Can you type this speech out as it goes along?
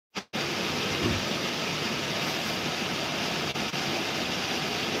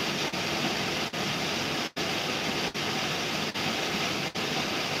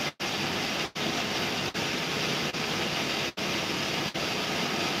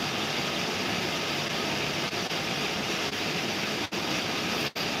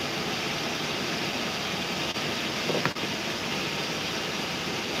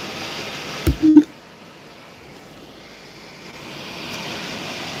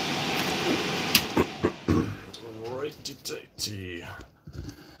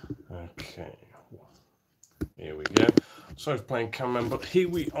Sorry for playing cameraman, but here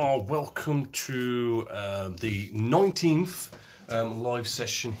we are. Welcome to the 19th live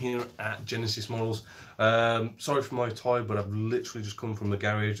session here at Genessis Models. Sorry for my tie, but I've literally just come from the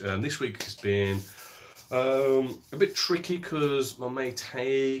garage. This week has been a bit tricky because my mate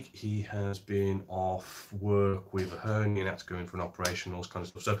Haig, he has been off work with a hernia and had to go in for an operation, all this kind of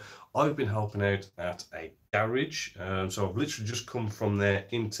stuff. So I've been helping out at a garage. So I've literally just come from there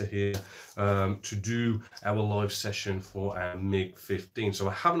into here to do our live session for our Mig-15. So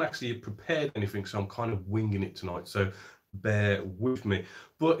I haven't actually prepared anything, so I'm kind of winging it tonight. So bear with me.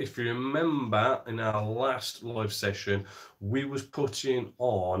 But if you remember, in our last live session, we was putting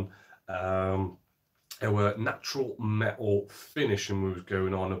on our natural metal finish, and we was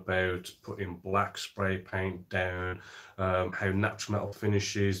going on about putting black spray paint down, how natural metal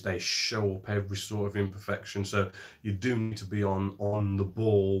finishes, they show up every sort of imperfection. So you do need to be on the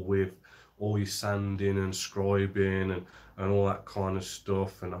ball with all your sanding and scribing and all that kind of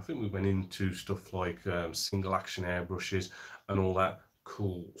stuff. And I think we went into stuff like single action airbrushes and all that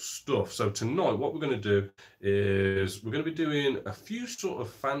cool stuff. So tonight what we're going to do is we're going to be doing a few sort of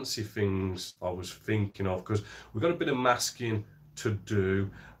fancy things I was thinking of, because we've got a bit of masking to do,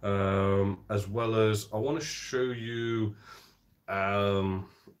 as well as I want to show you I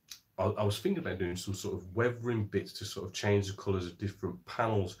was thinking about doing some sort of weathering bits to sort of change the colors of different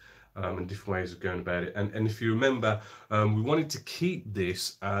panels and different ways of going about it. And if you remember, we wanted to keep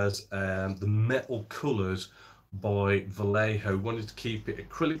this as the metal colors by Vallejo. Wanted to keep it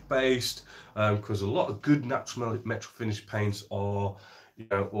acrylic based, because a lot of good natural metal finish paints are, you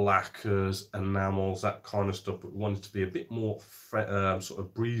know, lacquers, enamels, that kind of stuff. But we wanted to be a bit more sort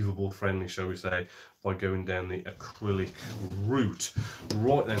of breathable friendly, shall we say, by going down the acrylic route.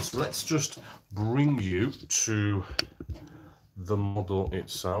 Right then, so let's just bring you to the model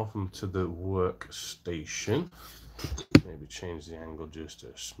itself and to the workstation. Maybe change the angle just a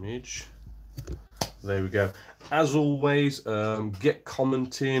smidge. There we go. As always, get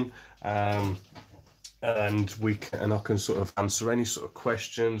commenting, and I can sort of answer any sort of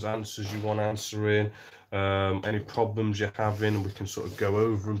questions, answers you want answering, any problems you're having, and we can sort of go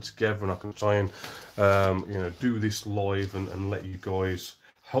over them together, and I can try and you know, do this live and let you guys,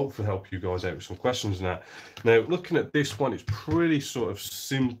 hopefully help you guys out with some questions now. Now, looking at this one, it's pretty sort of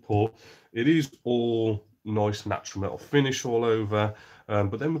simple. It is all nice natural metal finish all over.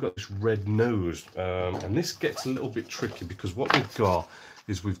 But then we've got this red nose, and this gets a little bit tricky, because what we've got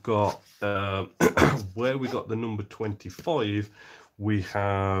is we've got where we got the number 25, we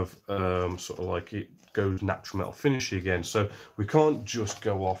have sort of like it goes natural metal finish again. So we can't just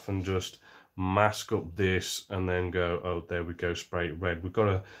go off and just mask up this and then go, oh, there we go, spray it red. We've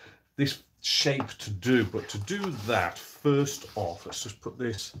got this shape to do, but to do that, first off, let's just put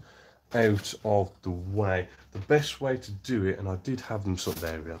this out of the way. The best way to do it, and I did have them, so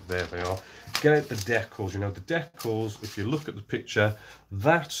there they are, get out the decals. You know, the decals, if you look at the picture,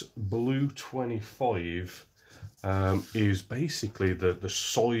 that blue 25 is basically the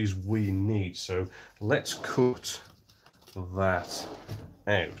size we need. So let's cut that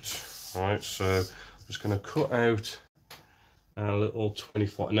out. All right, so I'm just going to cut out a little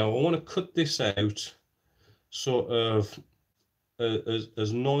 25. Now I want to cut this out sort of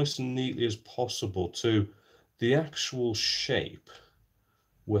as nice and neatly as possible to the actual shape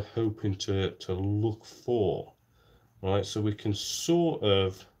we're hoping to look for. Right, so we can sort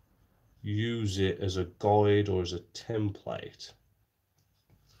of use it as a guide or as a template.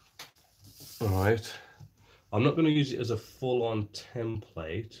 All right, I'm not going to use it as a full-on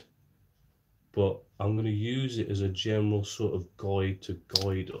template, but I'm going to use it as a general sort of guide to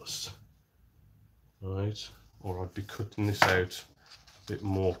guide us. All right, or I'd be cutting this out a bit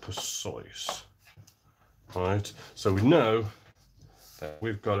more precise. All right, so we know that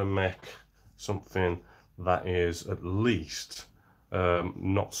we've got to make something that is at least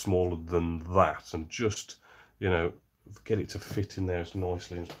not smaller than that, and just, you know, get it to fit in there as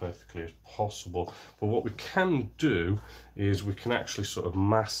nicely and as perfectly as possible. But what we can do is we can actually sort of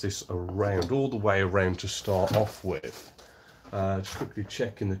mass this around, all the way around to start off with. Just quickly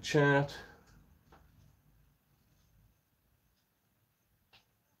check in the chat.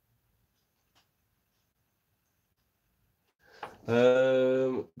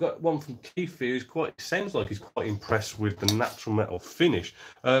 Got one from Keith here. Sounds like he's quite impressed with the natural metal finish.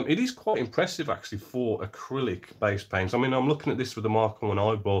 It is quite impressive actually for acrylic based paints. I mean, I'm looking at this with the Mark 1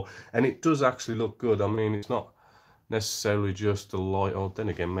 eyeball, and it does actually look good. I mean, it's not necessarily just the light, or then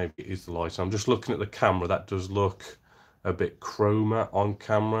again maybe it is the light. I'm just looking at the camera, that does look a bit chroma on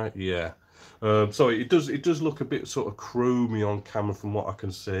camera. Yeah, Sorry, it does look a bit sort of chromy on camera from what I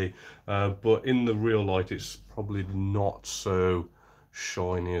can see, but in the real light it's probably not so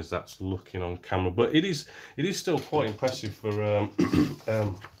shiny as that's looking on camera. But it is still quite impressive for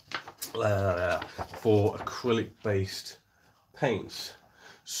for acrylic based paints.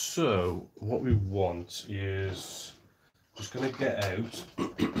 So what we want is just going to get out.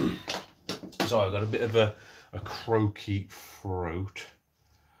 Sorry, I've got a bit of a croaky throat.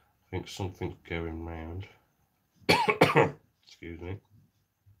 I think something's going round. Excuse me.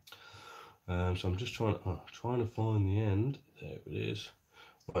 So I'm just trying to find the end. There it is.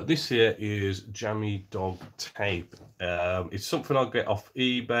 Right, this here is Jammy Dog tape. It's something I'll get off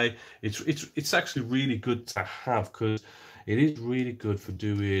eBay. It's actually really good to have because it is really good for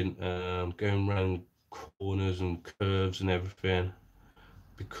doing going around corners and curves and everything.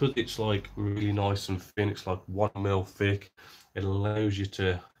 Because it's like really nice and thin, it's like 1 mil thick. It allows you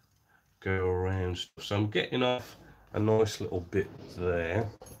to go around stuff. So I'm getting off a nice little bit there.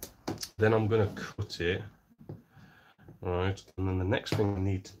 Then I'm going to cut it. Right, and then the next thing we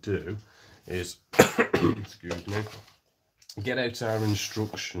need to do is excuse me, get out our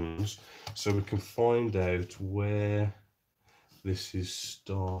instructions so we can find out where this is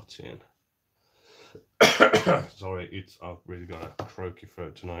starting. Sorry, I've really got a croaky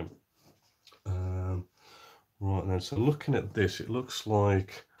throat tonight. Right then, so looking at this, it looks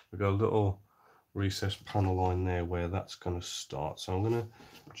like we've got a little recessed panel line there where that's going to start. So I'm going to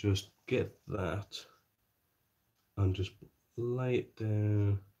just get that and just lay it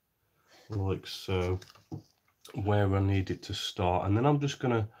down like so where I need it to start, and then I'm just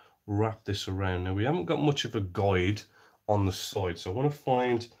going to wrap this around. Now we haven't got much of a guide on the side, so I want to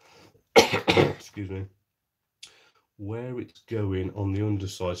find excuse me, where it's going on the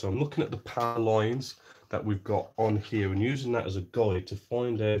underside. So I'm looking at the panel lines that we've got on here and using that as a guide to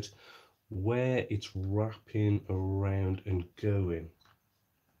find out where it's wrapping around and going.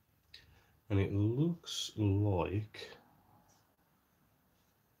 And it looks like,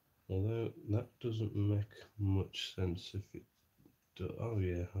 although that doesn't make much sense if it does. Oh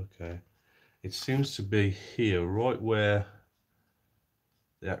yeah, okay. It seems to be here, right where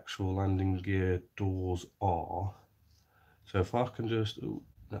the actual landing gear doors are. So if I can just, oh,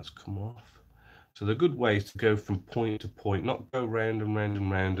 that's come off. So the good way is to go from point to point, not go round and round and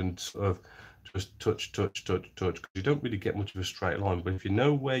round and sort of just touch, because you don't really get much of a straight line. But if you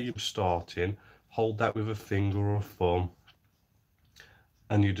know where you're starting, hold that with a finger or a thumb,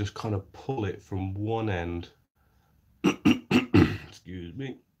 and you just kind of pull it from one end, excuse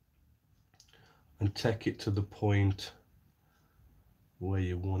me, and take it to the point where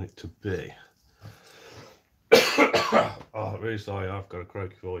you want it to be. Oh, really sorry, I've got a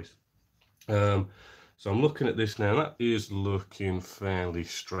croaky voice. So I'm looking at this now, that is looking fairly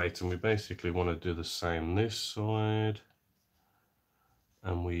straight, and we basically want to do the same this side,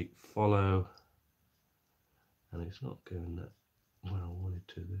 and we follow, and it's not going that where I wanted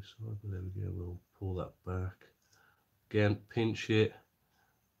to this side, but there we go. We'll pull that back again, pinch it,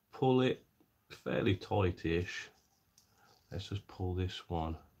 pull it fairly tight-ish. Let's just pull this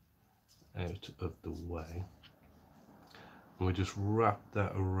one out of the way, and we just wrap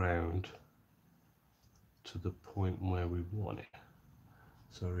that around to the point where we want it.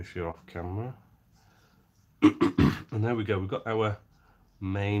 Sorry if you're off camera. And there we go, we've got our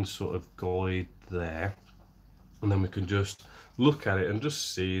main sort of guide there, and then we can just look at it and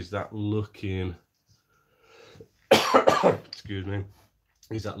just see, is that looking excuse me,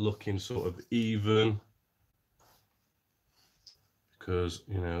 is that looking sort of even? Because,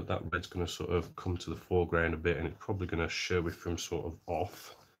 you know, that red's going to sort of come to the foreground a bit, and it's probably going to show it from sort of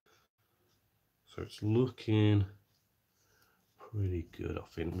off. So it's looking pretty good. I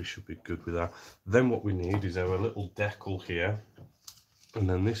think we should be good with that. Then what we need is our little decal here, and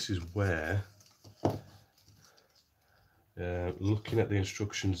then this is where looking at the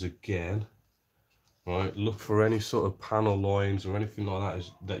instructions again, right, look for any sort of panel lines or anything like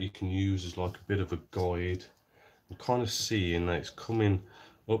that that you can use as like a bit of a guide. I'm kind of seeing that it's coming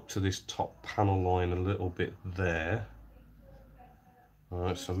up to this top panel line a little bit there. All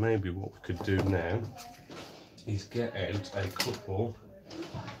right, so maybe what we could do now is get out a couple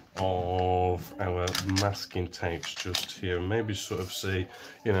of our masking tapes just here, and maybe sort of see,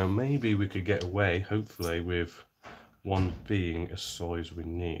 you know, maybe we could get away, hopefully, with one being a size we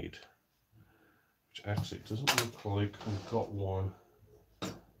need, which actually it doesn't look like we've got one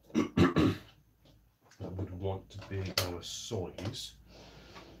that would want to be our size,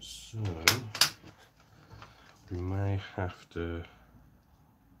 so we may have to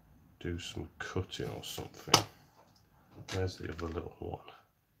do some cutting or something. There's the other little one.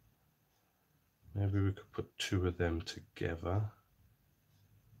 Maybe we could put two of them together.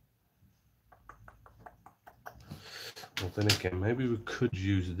 Well, then again, maybe we could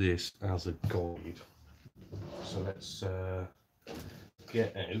use this as a guide. So let's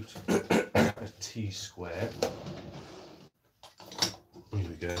get out a T-square. Here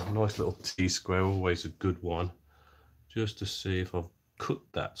we go, nice little T-square, always a good one. Just to see if I've cut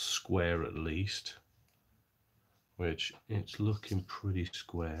that square at least, which it's looking pretty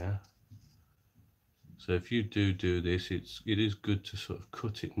square. So if you do this, it is good to sort of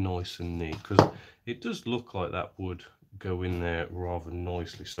cut it nice and neat, because it does look like that would go in there rather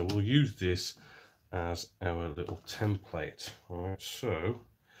nicely. So we'll use this as our little template. All right, so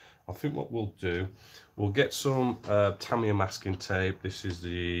I think what we'll do, we'll get some Tamiya masking tape. This is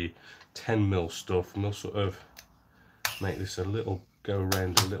the 10mm stuff, and we'll sort of make this a little, go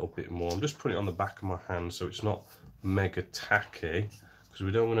around a little bit more. I'm just putting it on the back of my hand so it's not mega tacky, because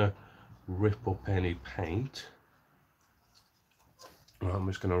we don't want to rip up any paint. Right, I'm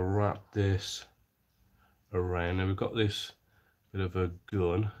just going to wrap this around. Now we've got this bit of a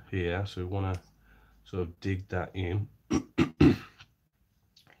gun here, so we want to sort of dig that in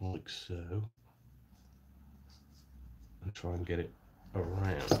like so, and try and get it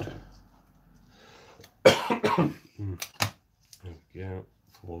around. There we go,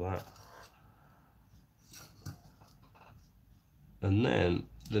 for that. And then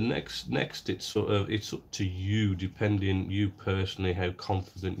the next it's sort of, it's up to you, depending you personally how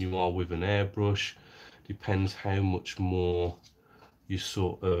confident you are with an airbrush. Depends how much more you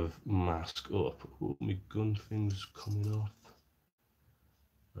sort of mask up. Oh, my gun thing's coming off.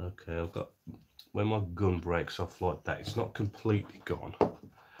 Okay, I've got, when my gun breaks off like that, it's not completely gone.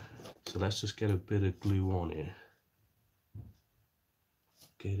 So let's just get a bit of glue on it.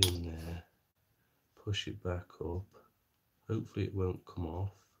 Get in there, push it back up. Hopefully it won't come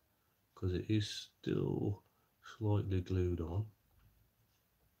off, because it is still slightly glued on.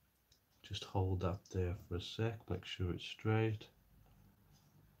 Just hold that there for a sec, make sure it's straight.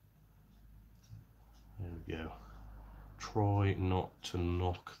 There we go. Try not to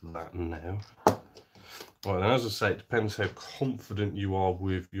knock that now. Right, then, as I say, it depends how confident you are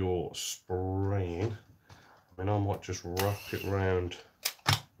with your spraying. I mean, I might just wrap it round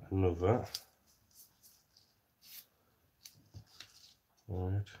another.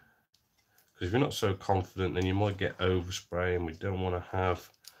 Right. Because if you're not so confident, then you might get overspray, and we don't want to have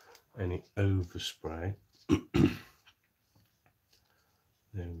any overspray.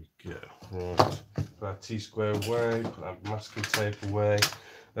 There we go. Right, put our T-square away, put our masking tape away.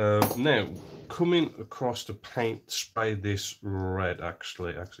 Now, coming across to paint, spray this red.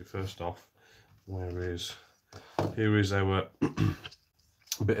 Actually, first off, here is our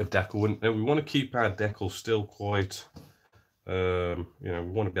bit of decal. Now we want to keep our decal still quite, you know,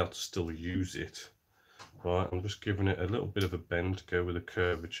 we want to be able to still use it. Right, I'm just giving it a little bit of a bend to go with the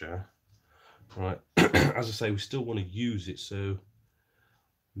curvature. Right, as I say, we still want to use it, so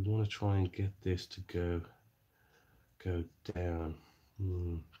we want to try and get this to go down.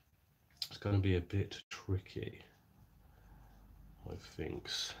 It's going to be a bit tricky, I think.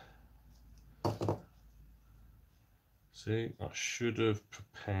 See, I should have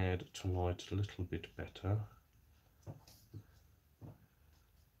prepared tonight a little bit better.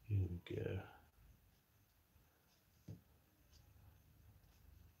 Here we go.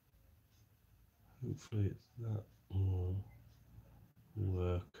 Hopefully that will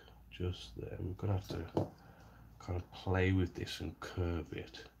work just there. We're going to have to kind of play with this and curve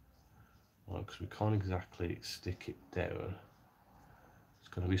it, right, because we can't exactly stick it down. It's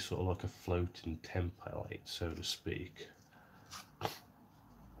going to be sort of like a floating template, so to speak.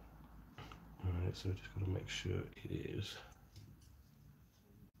 Alright, so we're just going to make sure it is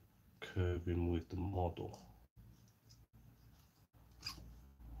curving with the model.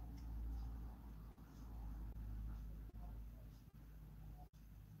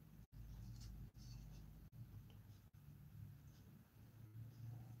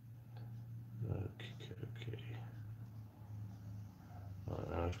 Okay. Right,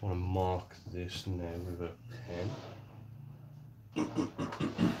 I just want to mark this now with a pen.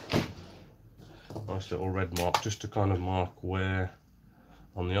 Nice little red mark, just to kind of mark where,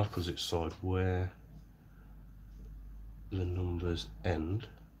 on the opposite side, where the numbers end.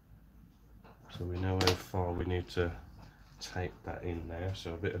 So we know how far we need to tape that in there.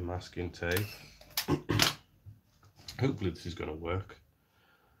 So a bit of masking tape. Hopefully this is going to work.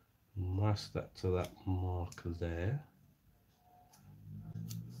 Mask that to that marker there.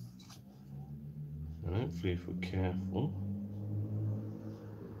 And hopefully, if we're careful,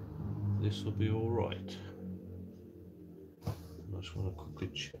 this will be all right. I just want to quickly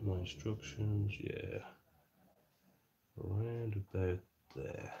check my instructions. Yeah, around about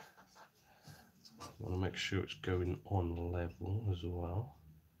there. I want to make sure it's going on level as well.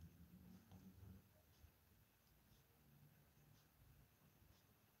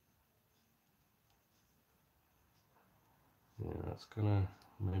 Yeah, that's gonna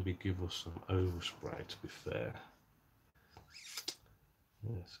maybe give us some overspray, to be fair.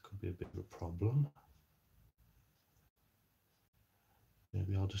 This could be a bit of a problem.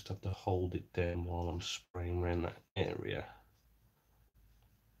 Maybe I'll just have to hold it down while I'm spraying around that area.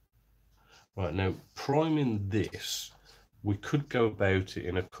 Right, now priming this, we could go about it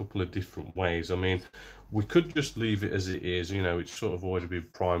in a couple of different ways. I mean, we could just leave it as it is, you know, it's sort of already been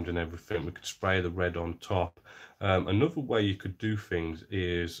primed and everything. We could spray the red on top. Another way you could do things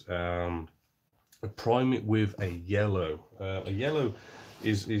is prime it with a yellow. A yellow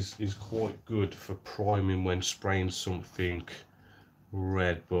is quite good for priming when spraying something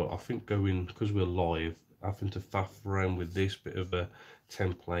red, but I think going, because we're live, having to faff around with this bit of a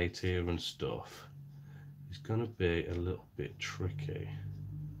template here and stuff is going to be a little bit tricky.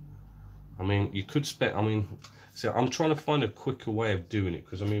 I mean, you could spend, I mean, so I'm trying to find a quicker way of doing it,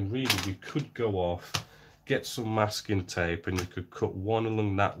 because I mean, really, we could go off, get some masking tape, and you could cut one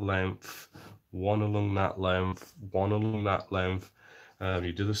along that length, one along that length, one along that length.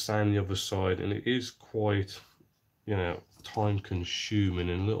 You do the same the other side, and it is quite, you know, time consuming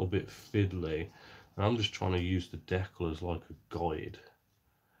and a little bit fiddly. And I'm just trying to use the decal as like a guide.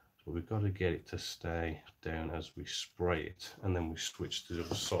 So we've got to get it to stay down as we spray it, and then we switch to the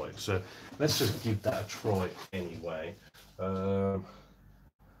other side. So let's just give that a try anyway.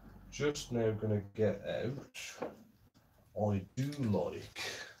 Just now gonna get out, I do like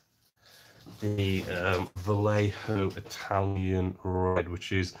the Vallejo Italian Red,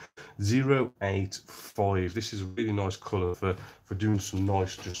 which is 085. This is a really nice colour for doing some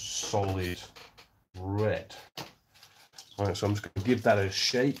nice, just solid red. Alright, so I'm just going to give that a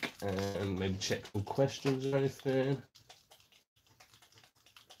shake and maybe check some questions or anything.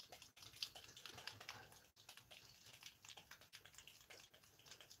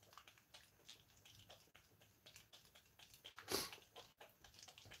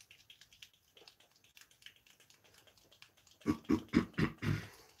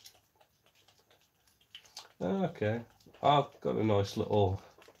 Okay, I've got a nice little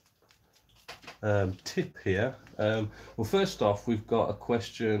tip here. Well, first off, we've got a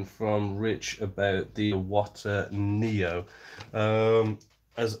question from Rich about the Iwata Neo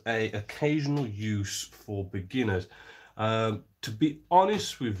as a occasional use for beginners. To be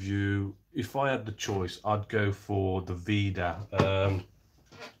honest with you, if I had the choice, I'd go for the Vida.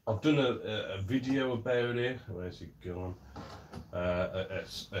 I've done a video about it. Where's it gone?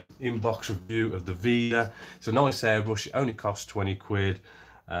 It's an inbox review of the Vida. It's a nice airbrush. It only costs 20 quid.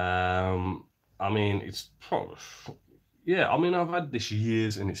 I mean, it's probably, yeah, I mean, I've had this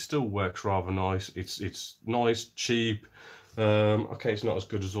years and it still works rather nice. It's nice, cheap. Okay, it's not as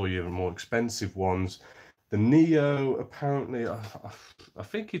good as all your more expensive ones. The Neo, apparently, I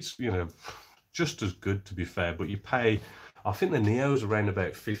think it's, you know, just as good, to be fair, but you pay, I think the Neo's around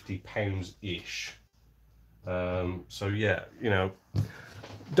about £50-ish. So yeah, you know,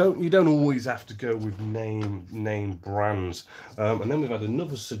 you don't always have to go with name brands. And then we've had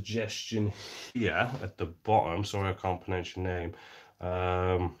another suggestion here at the bottom. Sorry, I can't pronounce your name.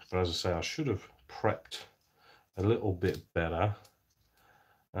 But as I say, I should have prepped a little bit better.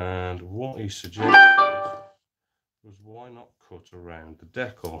 And what he suggested was, why not cut around the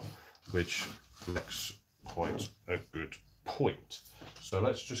decal, which makes quite a good point. So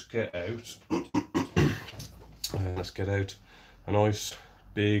let's just get out. Let's get out a nice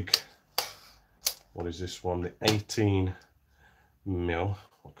big, what is this one, the 18 mil.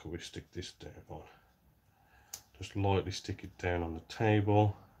 What could we stick this down on? Just lightly stick it down on the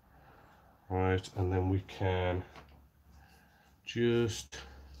table, right? And then we can just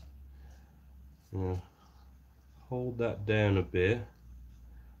hold that down a bit,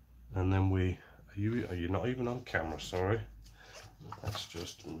 and then we, are you not even on camera? Sorry, let's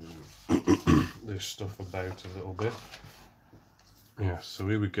just move this stuff about a little bit. Yeah, so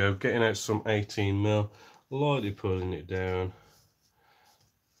here we go, getting out some 18 mil, lightly pulling it down,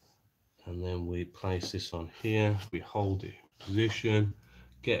 and then we place this on here. We hold it in position,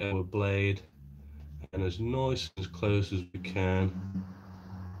 get our blade, and as nice and as close as we can.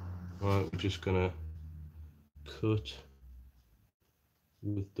 Right, we're just gonna cut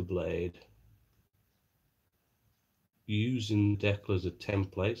with the blade, using the decal as a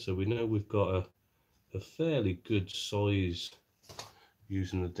template, so we know we've got a fairly good size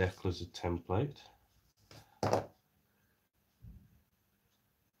using the decal as a template.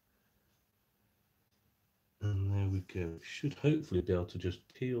 go. Should hopefully be able to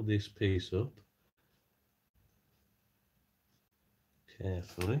just peel this piece up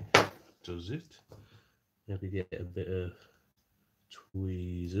carefully. Does it? Maybe get a bit of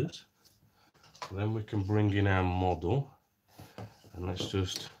tweezers. Then we can bring in our model, and let's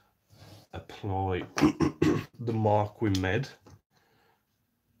just apply the mark we made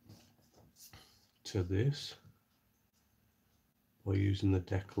to this by using the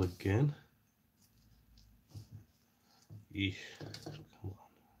decal again. Come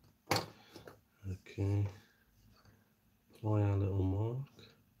on. Okay. Apply our little mark.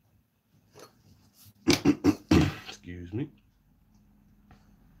 Excuse me.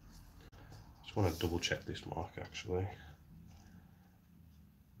 Just want to double check this mark actually.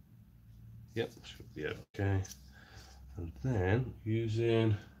 Yep, should be okay. And then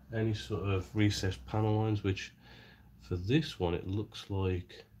using any sort of recessed panel lines, which for this one it looks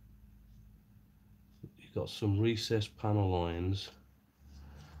like you've got some recessed panel lines,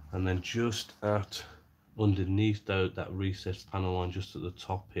 and then just at underneath that recessed panel line, just at the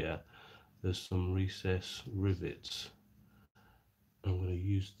top here, there's some recess rivets. I'm going to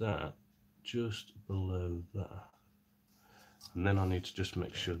use that just below that, and then I need to just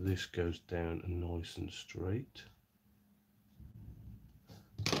make sure this goes down nice and straight.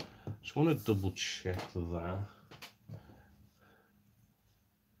 Just want to double check that.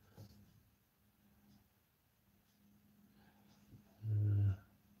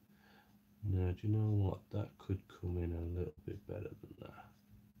 No, do you know what? That could come in a little bit better than that.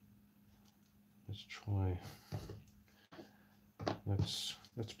 Let's try. Let's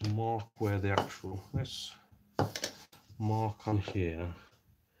mark where the actual. Let's mark on here.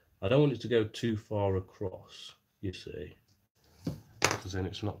 I don't want it to go too far across, you see, because then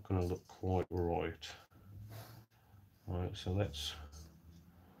it's not going to look quite right. Right, so let's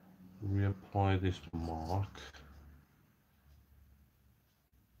reapply this mark.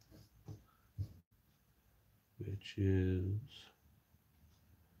 Which is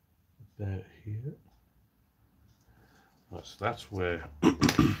about here. Right, so that's where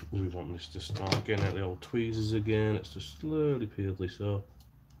we want this to start. Getting out the old tweezers again. Let's just slowly peel this up.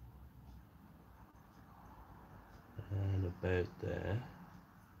 And about there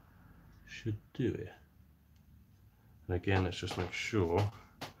should do it. And again, let's just make sure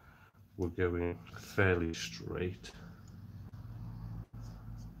we're going fairly straight.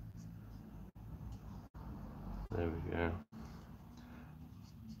 There we go.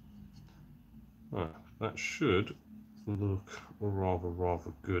 Ah, that should look rather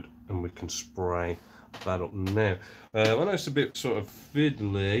good, and we can spray that up now. I know it's a bit sort of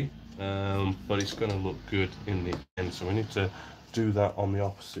fiddly, but it's going to look good in the end, so we need to do that on the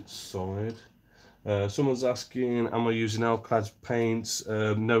opposite side. Someone's asking, am I using Alclad's paints?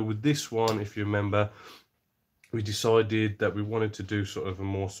 No, with this one, if you remember, we decided that we wanted to do sort of a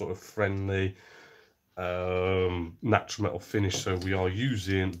more sort of friendly natural metal finish, so we are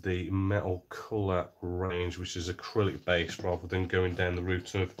using the metal color range, which is acrylic based, rather than going down the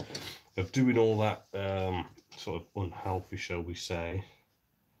route of doing all that sort of unhealthy, shall we say,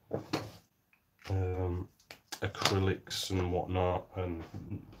 acrylics and whatnot, and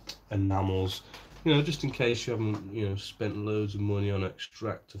enamels, you know, just in case you haven't, you know, spent loads of money on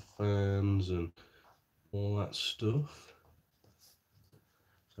extractor fans and all that stuff.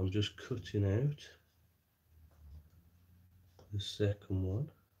 So I'm just cutting out the second one,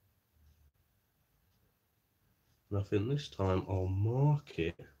 and I think this time I'll mark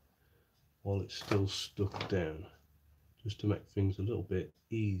it while it's still stuck down, just to make things a little bit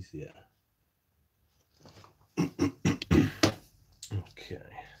easier.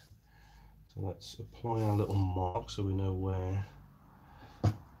 Okay, so let's apply our little mark so we know where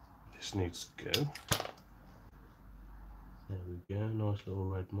this needs to go. There we go, nice little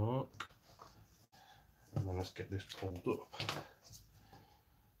red mark. And then let's get this pulled up.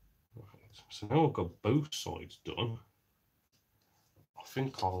 Right, so now I've got both sides done, I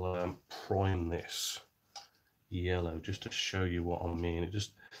think I'll prime this yellow just to show you what I mean. It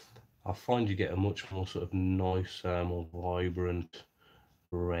just, I find you get a much more sort of nice, more vibrant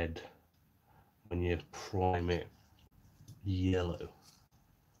red when you prime it yellow.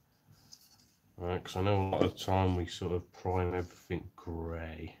 Right, because I know a lot of the time we sort of prime everything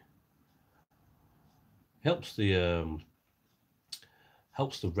grey. Helps the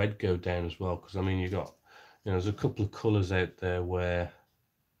red go down as well, because I mean, you got, you know, there's a couple of colours out there where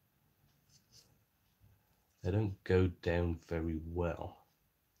they don't go down very well,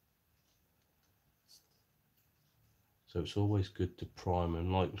 so it's always good to prime.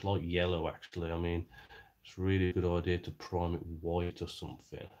 And like yellow, actually, I mean, it's really a good idea to prime it white or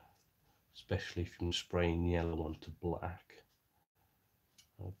something, especially if you're spraying yellow onto black.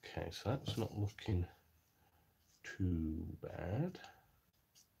 Okay, so that's not looking too bad.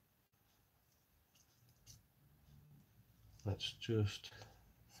 Let's just,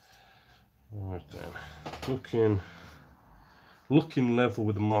 right then, looking level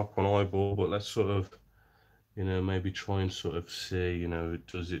with the Mark 1 eyeball, but let's sort of, you know, maybe try and sort of see, you know,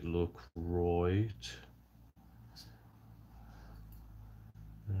 does it look right?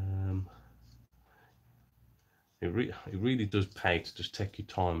 It really does pay to just take your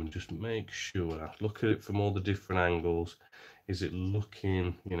time and just make sure, look at it from all the different angles. Is it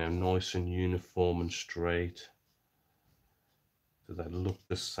looking, you know, nice and uniform and straight? Do they look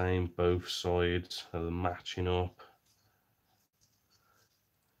the same both sides? Are they matching up?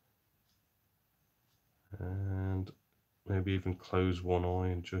 And maybe even close one eye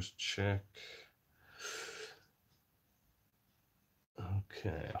and just check.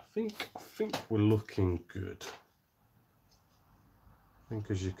 Okay, I think we're looking good. I think,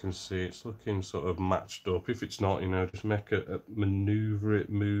 as you can see, it's looking sort of matched up. If it's not, you know, just make a maneuver it,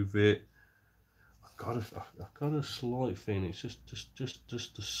 move it. I've got a slight feeling it's just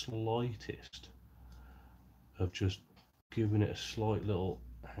the slightest of just giving it a slight little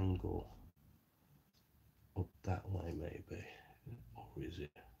angle up that way, maybe, or is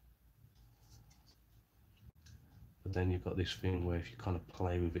it? But then you've got this thing where if you kind of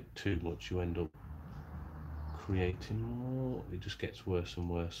play with it too much, you end up creating more. It just gets worse and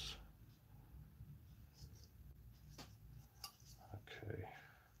worse. Okay.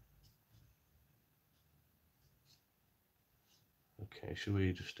 Okay, should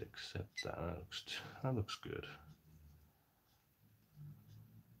we just accept that? That looks good.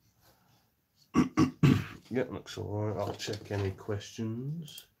 Yeah, looks alright. I'll check any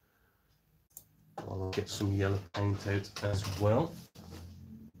questions. I'll get some yellow paint out as well.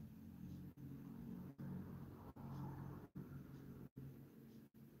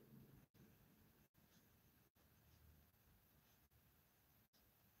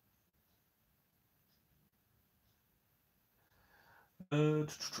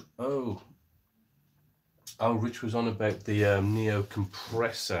 Rich was on about the Neo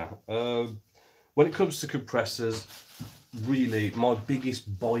compressor. When it comes to compressors, really, my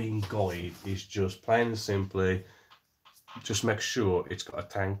biggest buying guide is just plain and simply, just make sure it's got a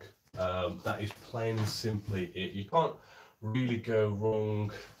tank. That is plain and simply it. You can't really go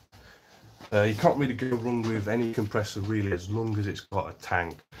wrong. You can't really go wrong with any compressor really, as long as it's got a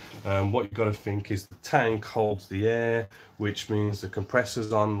tank. What you've got to think is the tank holds the air, which means the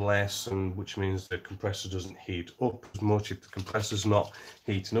compressor's on less, and which means the compressor doesn't heat up as much. If the compressor's not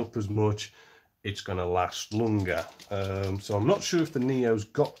heating up as much, it's going to last longer. So I'm not sure if the Neo's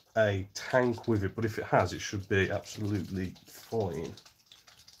got a tank with it, but if it has, it should be absolutely fine.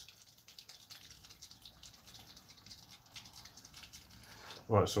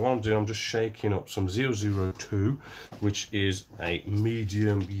 Right, so what I'm doing, I'm just shaking up some 002, which is a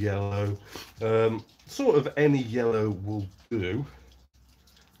medium yellow. Sort of any yellow will do.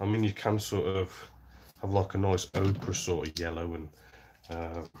 I mean, you can sort of have like a nice ochre sort of yellow and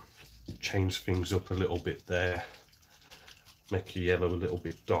change things up a little bit there. Make your yellow a little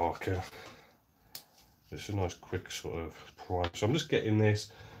bit darker. It's a nice quick sort of prime. So I'm just getting this.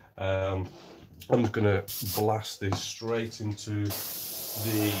 I'm just going to blast this straight into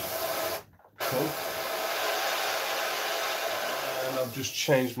the coke, and I've just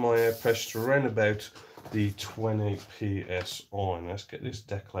changed my air pressure to around about the 20 psi. Let's get this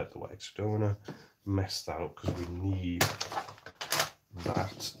decal out the way, because we don't want to mess that up, because we need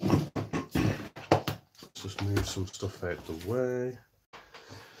that. Let's just move some stuff out the way.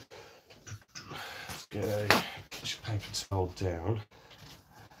 Let's get a kitchen paper towel down,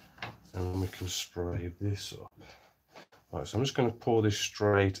 and then we can spray this up. Right, so I'm just going to pour this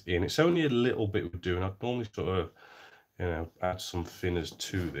straight in. It's only a little bit we're doing. I'd normally sort of, you know, add some thinners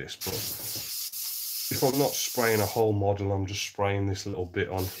to this, but if I'm not spraying a whole model, I'm just spraying this little bit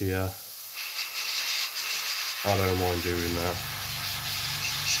on here. I don't mind doing that.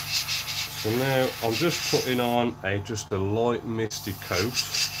 So now I'm just putting on just a light misty coat.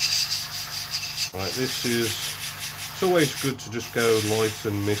 Right, this is, it's always good to just go light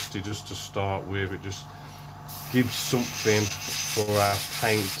and misty just to start with. It just gives something for our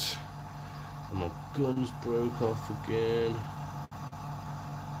paint. And my guns broke off again.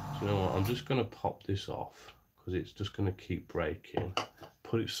 So you know what, I'm just going to pop this off, because it's just going to keep breaking.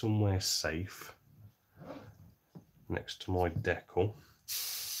 Put it somewhere safe next to my decal,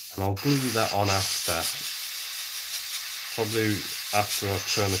 and I'll glue that on after, probably after I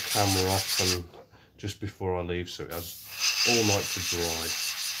turn the camera off and just before I leave, so it has all night to dry.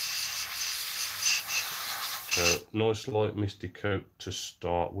 So nice light misty coat to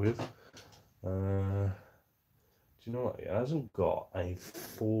start with. Do you know what? It hasn't got a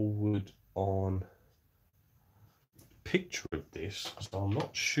forward on picture of this, so I'm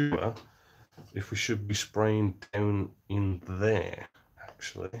not sure if we should be spraying down in there,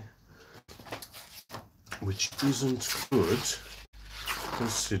 actually, which isn't good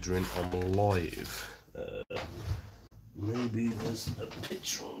considering I'm live. Maybe there's a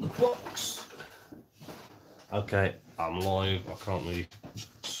picture on the box. Okay, I'm live. I can't really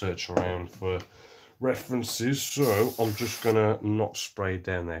search around for references, so I'm just gonna not spray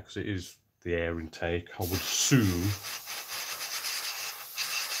down there because it is the air intake. I would assume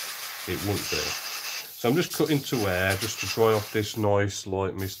it won't be. So I'm just cutting to air just to dry off this nice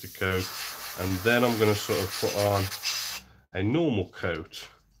light misty coat, and then I'm going to sort of put on a normal coat.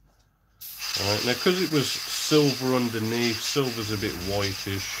 Alright, now because it was silver underneath, silver's a bit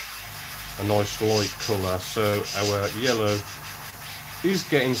whitish, a nice light colour, so our yellow is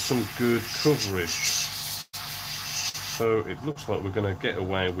getting some good coverage. So it looks like we're going to get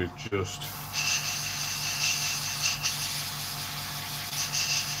away with just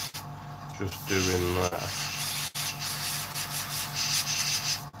doing that.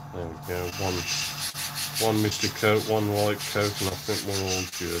 There we go, one misty coat, one light coat, and I think we're all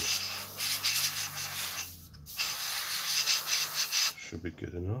good. Should be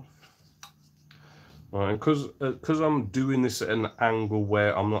good enough. Right, and because I'm doing this at an angle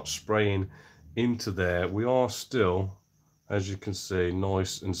where I'm not spraying into there, we are still, as you can see,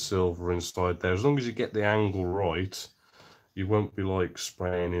 nice and silver inside there. As long as you get the angle right, you won't be like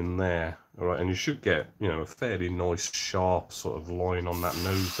spraying in there. All right, and you should get, you know, a fairly nice sharp sort of line on that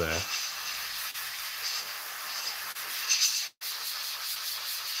nose there.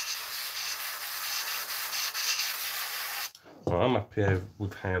 Well, I'm happy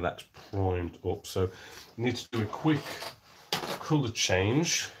with how that's primed up, so we need to do a quick colour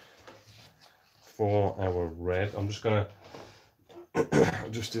change for our red. I'm just gonna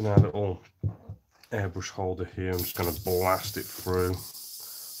just in our little airbrush holder here, I'm just going to blast it through.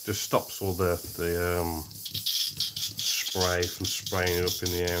 Just stops all the spray from spraying it up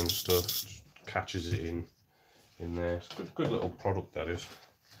in the air and stuff. Just catches it in there. It's a good little product, that is.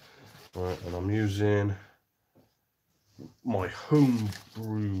 Right, and I'm using my home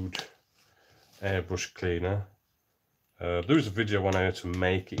brewed airbrush cleaner. There is a video on how to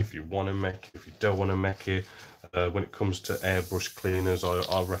make it if you want to make it, if you don't want to make it. When it comes to airbrush cleaners,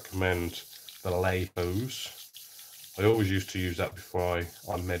 I recommend the Lehos. I always used to use that before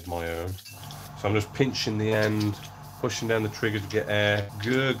I made my own. So I'm just pinching the end, pushing down the trigger to get air,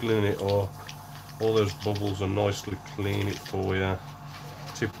 gurgling it up. All those bubbles will nicely clean it for you.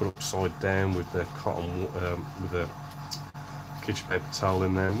 Tip it upside down with the cotton, with the kitchen paper towel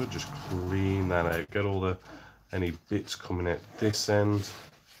in there, and we'll just clean that out. Get all any bits coming out this end.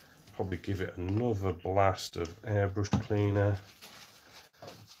 Probably give it another blast of airbrush cleaner.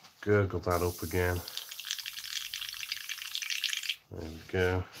 Gurgle that up again. There we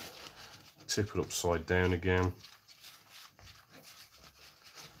go. Tip it upside down again.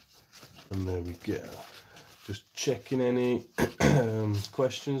 And there we go. Just checking any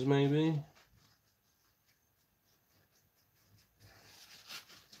questions maybe.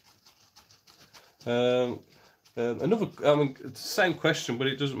 Another, I mean, it's the same question, but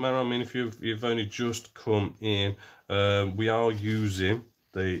it doesn't matter. I mean, if you've only just come in, we are using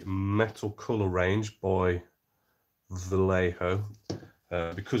the Metal Colour range by Vallejo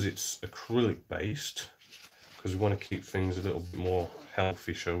because it's acrylic based, because we want to keep things a little bit more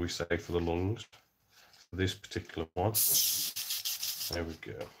healthy, shall we say, for the lungs. For this particular one, there we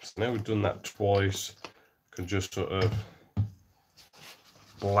go. So now we've done that twice, can just sort of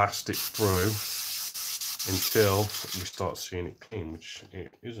blast it through until we start seeing it clean, which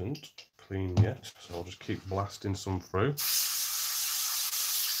it isn't clean yet. So I'll just keep blasting some through.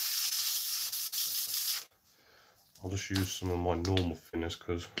 I'll just use some of my normal thinners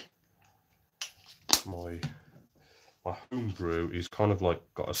because my homebrew is kind of like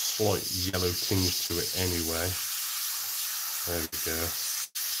got a slight yellow tinge to it anyway. There we go.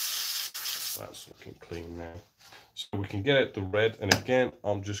 That's looking clean now. So we can get out the red, and again,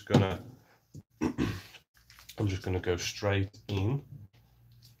 I'm just gonna go straight in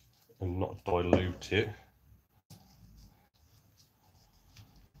and not dilute it.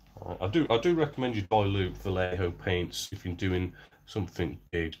 I do recommend you dilute Vallejo paints if you're doing something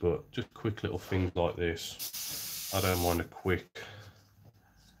big, but just quick little things like this, I don't mind a quick,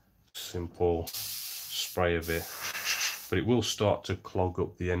 simple spray of it. But it will start to clog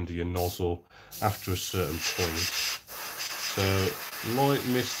up the end of your nozzle after a certain point. So light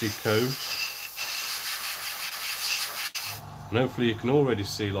misty coat. And hopefully you can already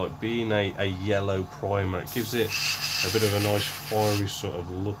see, like, being a yellow primer, it gives it a bit of a nice fiery sort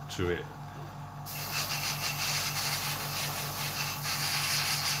of look to it.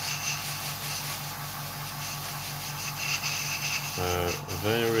 So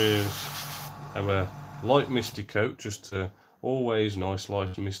there is our light misty coat, just to always nice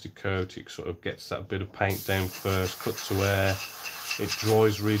light misty coat. It sort of gets that bit of paint down first, cut to air, it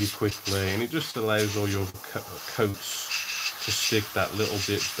dries really quickly, and it just allows all your coats to stick that little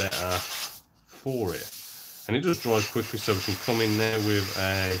bit better for it. And it just dries quickly, so we can come in there with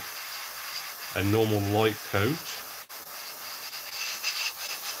a normal light coat,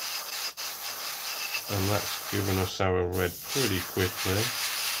 and that's given us our red pretty quickly.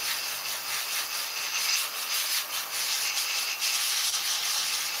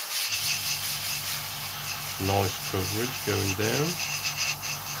 Nice coverage going down.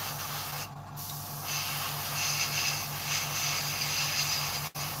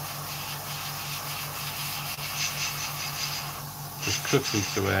 Just cutting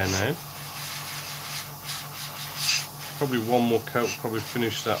to air now. Probably one more coat, probably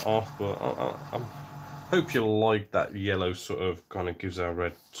finish that off, but I hope you like that yellow sort of, kind of gives our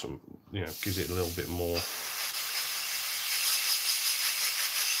red some, you know, gives it a little bit more.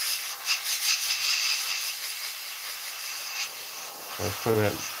 I'll put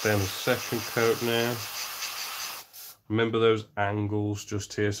down the second coat now. Remember those angles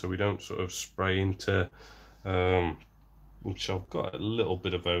just here, so we don't sort of spray into, which I've got a little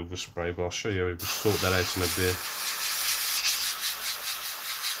bit of overspray, but I'll show you how we sort that out in a bit.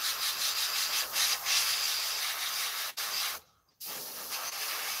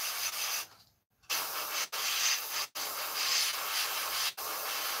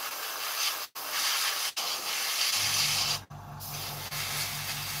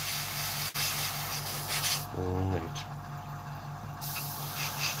 Alright.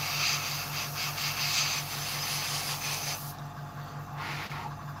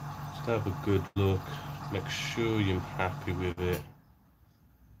 Just have a good look, make sure you're happy with it.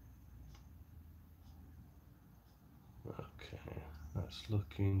 Okay, that's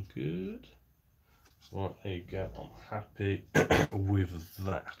looking good. Right, there you go, I'm happy with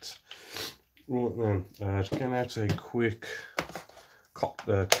that. Right then, just getting out a quick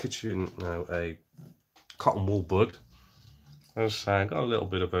a cotton wool bud. As I say, I got a little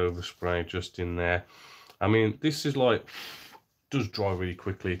bit of overspray just in there. I mean, this is like, does dry really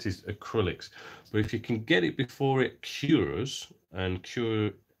quickly. It is acrylics, but if you can get it before it cures, and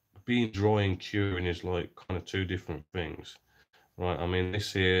being dry and curing is like kind of two different things, right? I mean,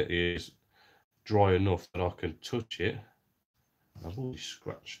 this here is dry enough that I can touch it. I've already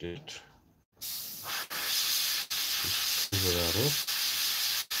scratched it. Just cover that up.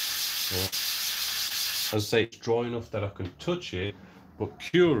 Yeah. As I say, it's dry enough that I can touch it, but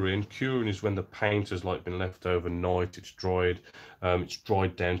curing is when the paint has like been left overnight. It's dried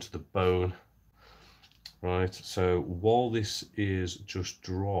down to the bone, right? So while this is just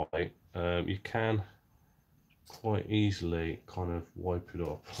dry, you can quite easily kind of wipe it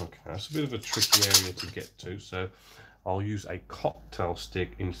up. Okay, that's a bit of a tricky area to get to, so I'll use a cocktail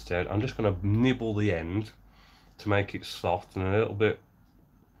stick instead. I'm just going to nibble the end to make it soft and a little bit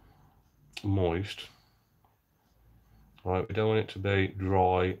moist. Right, we don't want it to be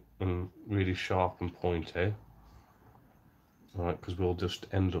dry and really sharp and pointy. Right, because we'll just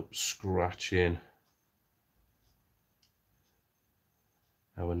end up scratching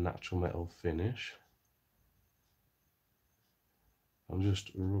our natural metal finish. I'm just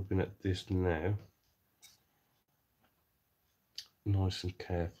rubbing at this now, nice and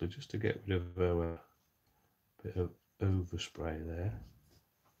carefully, just to get rid of a bit of overspray there.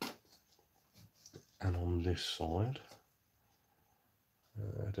 And on this side,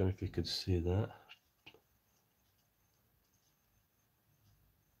 I don't know if you could see that.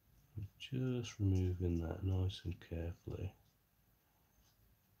 Just removing that nice and carefully.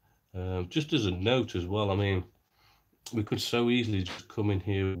 Just as a note as well, I mean, we could so easily just come in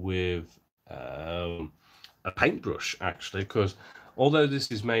here with a paintbrush, actually, because although this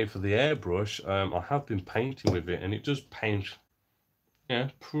is made for the airbrush, I have been painting with it, and it does paint, yeah,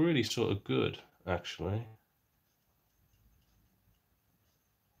 pretty sort of good, actually.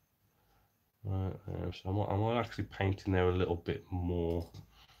 Right, so I might actually paint in there a little bit more.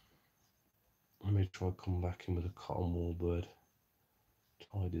 Let me try come back in with a cotton wool bud.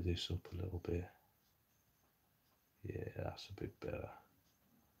 Tidy this up a little bit. Yeah, that's a bit better.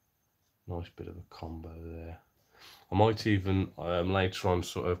 Nice bit of a combo there. I might even later on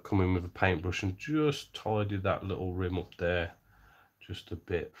sort of come in with a paintbrush and just tidy that little rim up there just a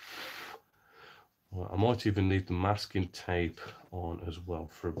bit. Well, I might even need the masking tape on as well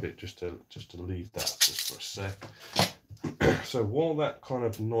for a bit, just to leave that just for a sec. So while that kind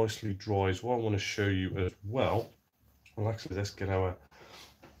of nicely dries, what I want to show you as well, actually let's get our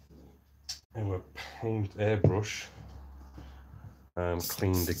paint airbrush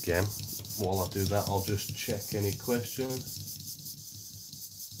cleaned again. While I do that, I'll just check any questions.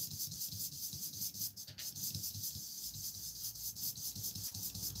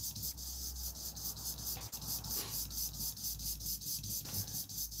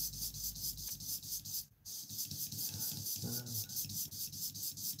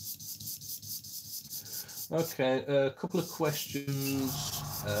 Okay, a couple of questions.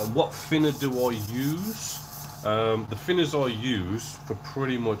 What thinner do I use? The thinners I use for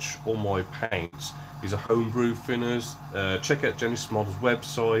pretty much all my paints is a homebrew thinners. Check out Genessis Models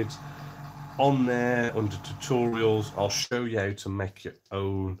website. On there, under tutorials, I'll show you how to make your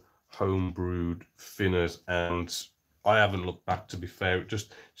own homebrewed thinners, and I haven't looked back, to be fair. It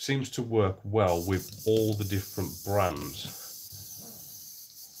just seems to work well with all the different brands.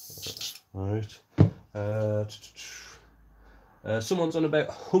 Right. Someone's on about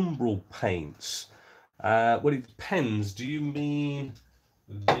Humbrol paints. Well, it depends. Do you mean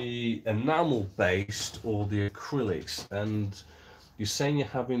the enamel based or the acrylics? And you're saying you're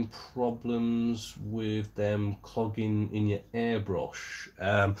having problems with them clogging in your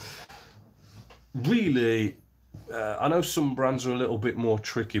airbrush. Really, I know some brands are a little bit more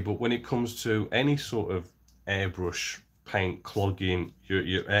tricky, but when it comes to any sort of airbrush paint clogging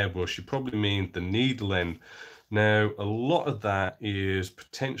your airbrush, you probably mean the needle end. Now, a lot of that is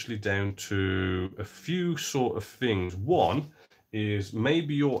potentially down to a few sort of things. One is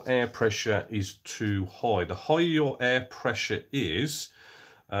maybe your air pressure is too high. The higher your air pressure is,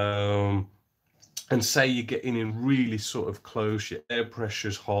 and say you're getting in really sort of close, your air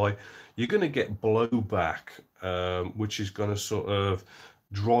pressure's high, you're going to get blowback, which is going to sort of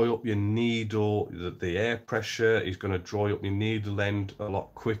dry up your needle. The air pressure is going to dry up your needle end a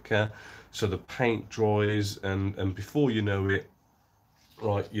lot quicker, so the paint dries, and before you know it,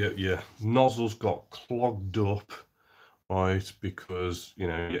 right, your nozzle's got clogged up, right, because you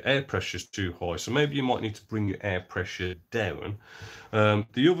know your air pressure is too high. So maybe you might need to bring your air pressure down.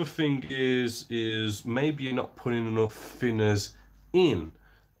 The other thing is maybe you're not putting enough thinners in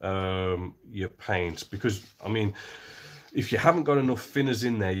your paints, because I mean, if you haven't got enough thinners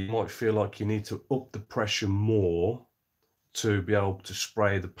in there, you might feel like you need to up the pressure more to be able to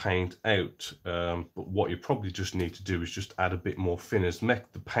spray the paint out. But what you probably just need to do is just add a bit more thinners, make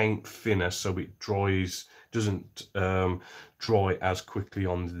the paint thinner so it doesn't dry as quickly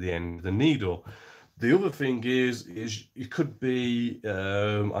on the end of the needle. The other thing is it could be,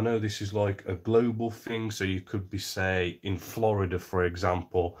 I know this is like a global thing, so you could be, say, in Florida, for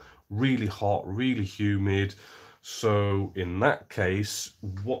example, really hot, really humid. So in that case,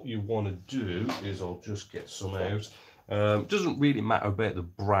 what you want to do is, I'll just get some out. Doesn't really matter about the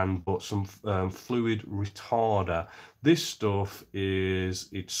brand, but some fluid retarder. This stuff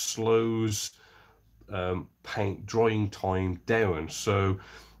it slows paint drying time down, so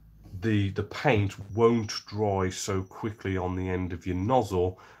the paint won't dry so quickly on the end of your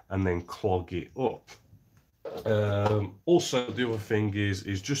nozzle and then clog it up. Also, the other thing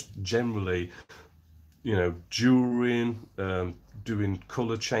is just generally, you know, during doing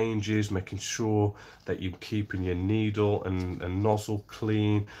color changes, making sure that you're keeping your needle and nozzle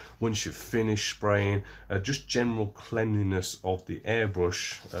clean. Once you've finished spraying, just general cleanliness of the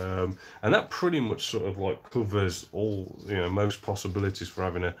airbrush, and that pretty much sort of like covers all, you know, most possibilities for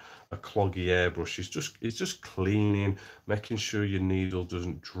having a cloggy airbrush. It's just cleaning, making sure your needle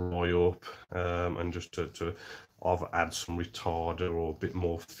doesn't dry up, and just to either add some retarder or a bit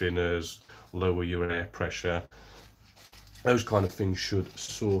more thinners, lower your air pressure. Those kind of things should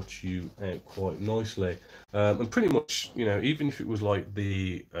sort you out quite nicely. And pretty much, you know, even if it was like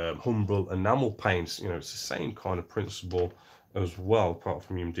the Humbrol enamel paints, you know, it's the same kind of principle as well, apart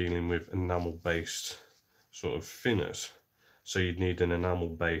from you dealing with enamel based sort of thinners. So you'd need an enamel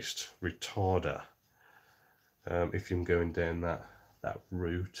based retarder if you're going down that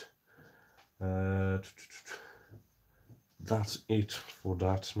route. That's it for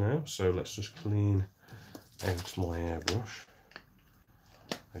that now. So let's just clean out my airbrush.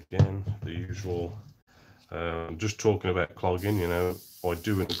 Again, the usual, just talking about clogging, you know, by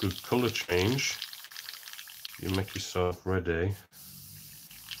doing a good colour change, you make yourself ready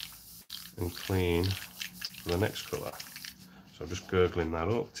and clean for the next colour. So I'm just gurgling that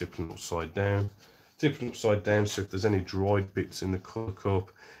up, tipping it upside down, so if there's any dried bits in the colour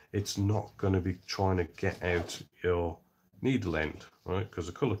cup, it's not going to be trying to get out your needle end. right? Because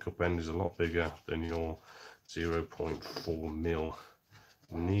the colour cup end is a lot bigger than your 0.4mm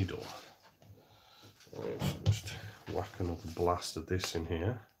needle. Right, so just whack another blast of this in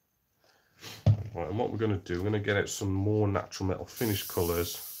here. Right, and what we're going to do, we're going to get out some more natural metal finish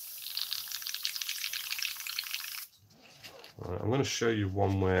colours. Right, I'm going to show you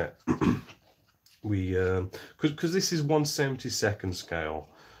one where we, because this is 1/72 scale,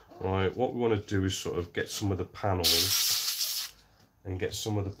 right? What we want to do is sort of get some of the panels and get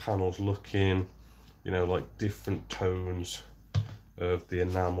some of the panels looking, you know, like different tones of the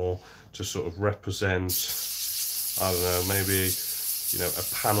enamel to sort of represent, I don't know, maybe, you know, a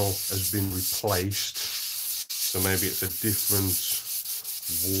panel has been replaced, so maybe it's a different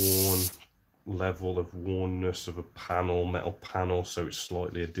worn level of wornness of a panel, metal panel, so it's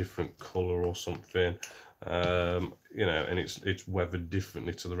slightly a different color or something, you know, and it's weathered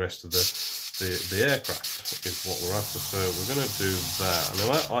differently to the rest of the aircraft is what we're after. So we're going to do that.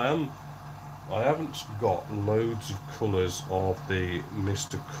 Now I haven't got loads of colors of the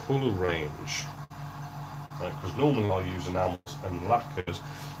Mr. Color range, because normally I use enamels and lacquers,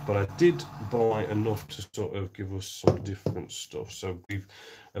 but I did buy enough to sort of give us some different stuff. So we've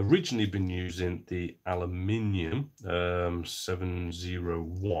originally been using the aluminium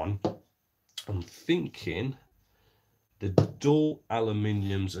 701. I'm thinking the dull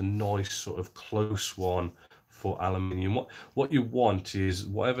aluminium's a nice sort of close one for aluminium. What you want is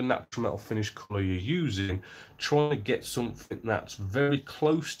whatever natural metal finish color you're using, trying to get something that's very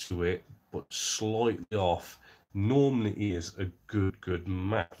close to it but slightly off normally is a good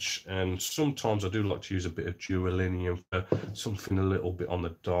match. And sometimes I do like to use a bit of dualinium for something a little bit on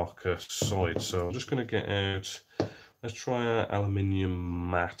the darker side. So I'm just going to get out, let's try our aluminium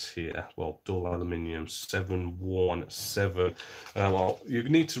matte here. Well, dull aluminium 717. Well, you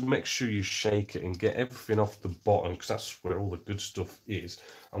need to make sure you shake it and get everything off the bottom, because that's where all the good stuff is.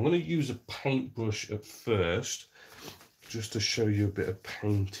 I'm going to use a paintbrush at first just to show you a bit of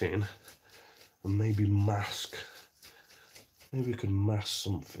painting and maybe mask. Maybe we could mask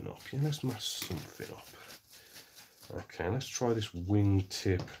something up. Yeah, let's mask something up. Okay, let's try this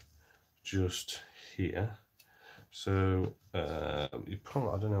wingtip just here. So you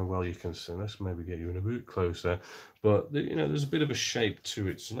probably, I don't know how well you can see. Let's maybe get you in a bit closer, but you know, there's a bit of a shape to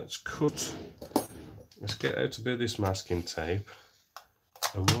it. So let's get out a bit of this masking tape,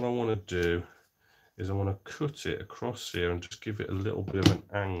 and what I want to do is I want to cut it across here and just give it a little bit of an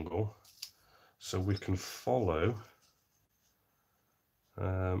angle so we can follow.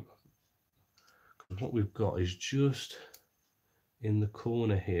 Because what we've got is just in the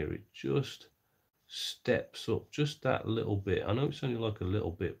corner here, it just steps up just that little bit. I know it's only like a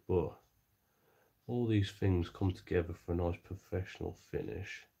little bit, but all these things come together for a nice professional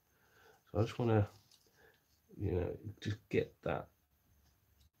finish. So I just want to, you know, just get that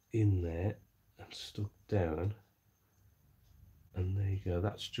in there and stuck down, and there you go,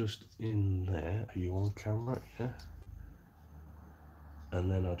 that's just in there. Are you on camera? Yeah. And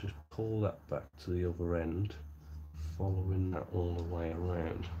then I'll just pull that back to the other end, following that all the way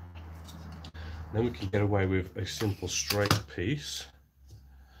around. Then we can get away with a simple straight piece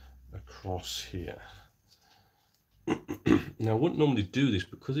across here. Now I wouldn't normally do this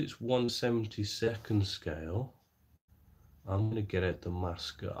because it's 1/72 scale. I'm going to get out the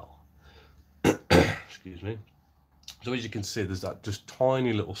mascal. Excuse me. So as you can see, there's that just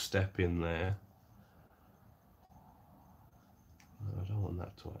tiny little step in there. I don't want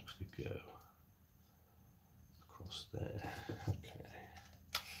that to actually go across there. Okay.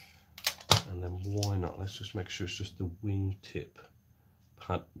 And then why not? Let's just make sure it's just the wingtip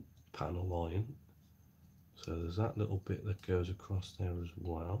panel line. So there's that little bit that goes across there as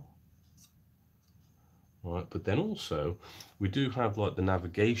well. Right, but then also we do have like the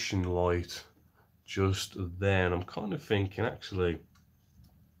navigation light just there, and I'm kind of thinking actually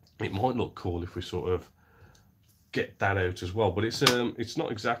it might look cool if we sort of get that out as well, but it's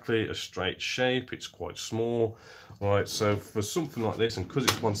not exactly a straight shape, it's quite small. Right, so for something like this, and because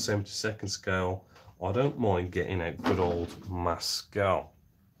it's 1/72 scale, I don't mind getting out good old mascal.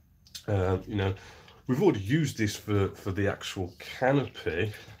 You know, we've already used this for the actual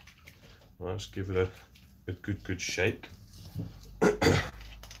canopy. Right, let's give it a good shake.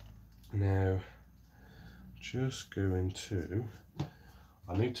 Now just going to,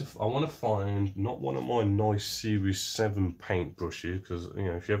 I want to find not one of my nice Series 7 paintbrushes, because you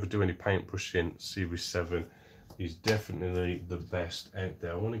know, if you ever do any paintbrushing, Series 7 is definitely the best out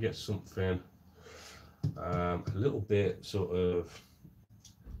there. I want to get something a little bit sort of,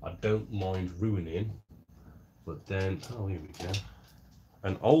 I don't mind ruining, but then, oh, here we go,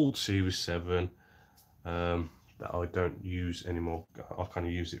 an old Series 7, that I don't use anymore. I kind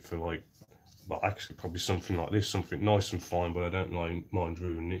of use it for like, well, actually probably something like this, something nice and fine, but I don't mind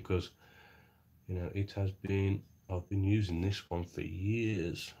ruining it, because you know it has been, I've been using this one for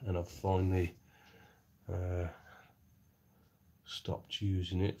years, and I've finally stopped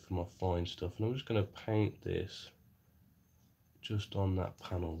using it for my fine stuff. And I'm just going to paint this just on that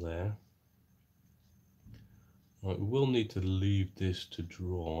panel there. Right, we will need to leave this to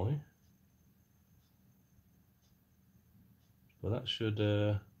dry, but that should,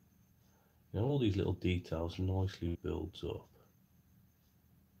 you know, all these little details nicely builds up.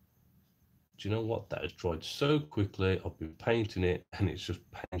 Do you know what? That has dried so quickly. I've been painting it and it's just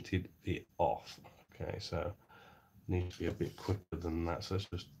painted it off. Okay, so needs to be a bit quicker than that. So let's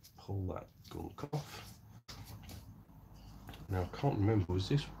just pull that gunk off. Now I can't remember, was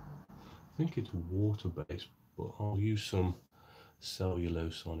this, I think it's water based, but I'll use some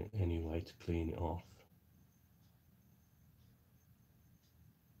cellulose on it anyway to clean it off.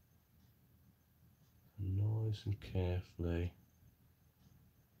 Nice and carefully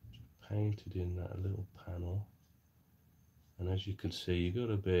painted in that little panel, and as you can see, you've got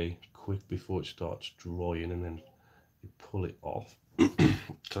to be quick before it starts drying, and then you pull it off.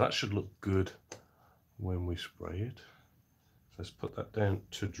 So that should look good when we spray it. So let's put that down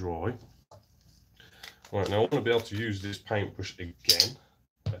to dry. Right, now I want to be able to use this paintbrush again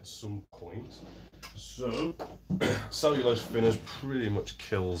at some point. So cellulose thinners pretty much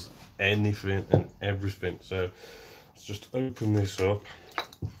kills anything and everything. So let's just open this up,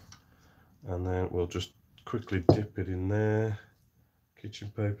 and then we'll just quickly dip it in there. Kitchen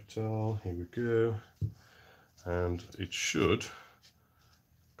paper towel, here we go. And it should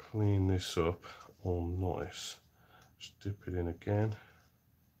clean this up all nice. Just dip it in again.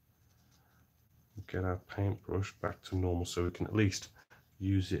 Get our paintbrush back to normal so we can at least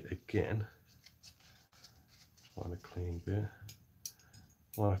use it again. Find a clean bit.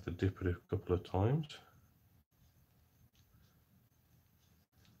 I'll have to dip it a couple of times.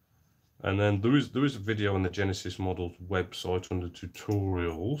 And then there is a video on the Genessis Models website under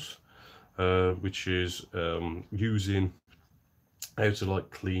tutorials, which is using how to like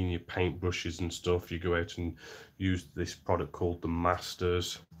clean your paintbrushes and stuff. You go out and use this product called the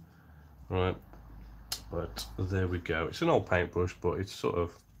Masters, right? But there we go. It's an old paintbrush, but it's sort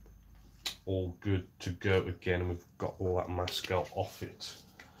of all good to go again, and we've got all that mascal off it.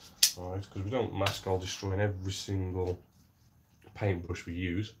 All right, because we don't mascal destroying every single paintbrush we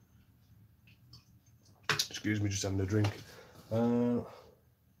use. Excuse me, just having a drink.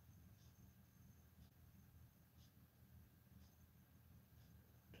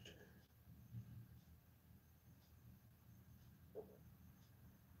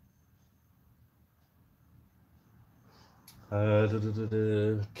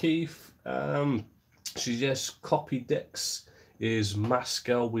 Keith suggests Copydex is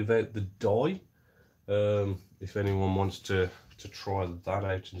mascal without the dye. If anyone wants to try that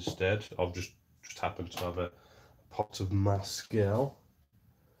out instead, I've just happened to have a pot of mascal.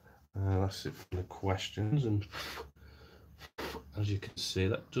 That's it for the questions, and as you can see,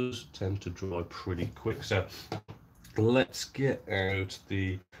 that does tend to dry pretty quick. So let's get out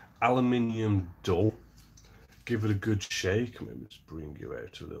the aluminium dull. Give it a good shake. Maybe just bring you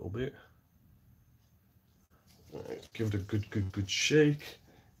out a little bit. Right, give it a good shake.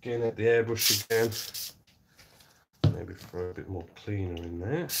 Getting out the airbrush again. Maybe throw a bit more cleaner in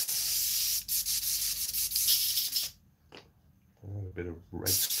there. A bit of red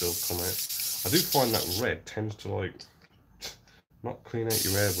still come out. I do find that red tends to like not clean out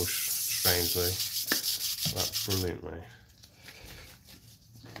your airbrush strangely. That's brilliantly.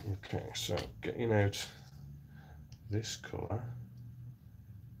 Okay, so getting out this colour,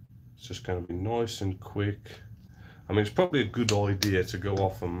 it's just going to be nice and quick. I mean, it's probably a good idea to go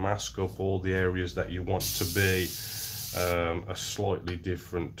off and mask up all the areas that you want to be a slightly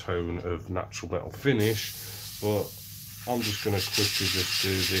different tone of natural metal finish, but I'm just going to quickly just do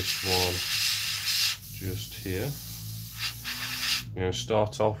this one just here. I'm going to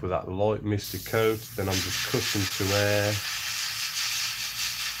start off with that light misty coat, then I'm just cutting to air,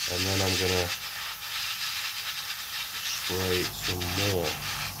 and then I'm going to spray some more.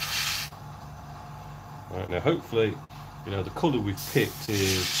 Right, now hopefully, you know, the colour we've picked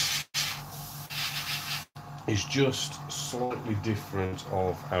is just slightly different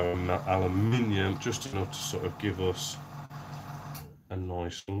of our aluminium, just enough to sort of give us a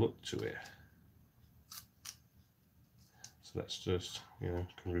nice look to it. So let's just, you know,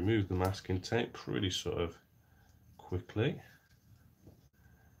 can remove the masking tape pretty sort of quickly.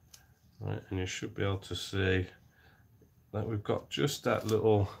 Right, and you should be able to see that we've got just that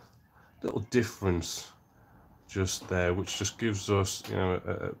little difference just there, which just gives us, you know,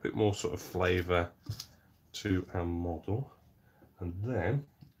 a bit more sort of flavour to our model. And then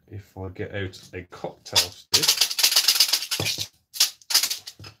if I get out a cocktail stick,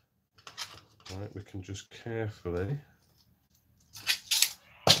 right, we can just carefully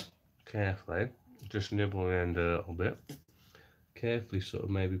just nibble around a little bit, carefully sort of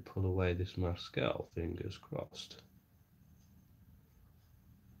maybe pull away this mascal, fingers crossed,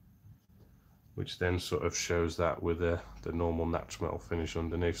 which then sort of shows that with the normal natural metal finish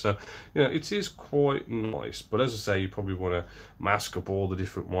underneath. So, you know, it is quite nice, but as I say, you probably want to mask up all the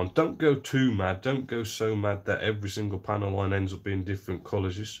different ones. Don't go too mad, don't go so mad that every single panel line ends up being different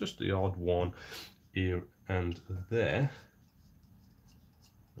colours. It's just the odd one here and there.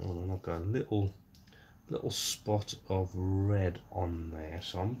 Oh, and I've got a little spot of red on there,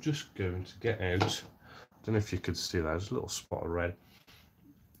 so I'm just going to get out, don't know if you could see that, there's a little spot of red.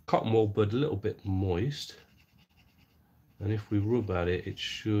 Cotton wool bud, a little bit moist, and if we rub at it, it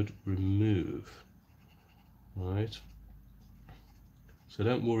should remove. Right, so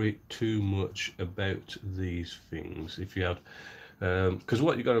don't worry too much about these things if you have, because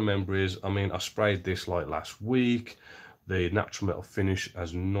what you got to remember is, I mean, I sprayed this like last week. The natural metal finish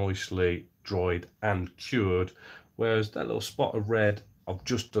has nicely dried and cured, whereas that little spot of red, I've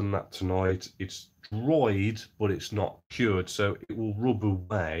just done that tonight. It's dried, but it's not cured, so it will rub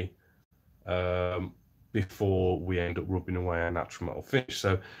away before we end up rubbing away our natural metal finish.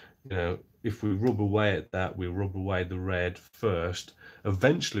 So, you know, if we rub away at that, we rub away the red first.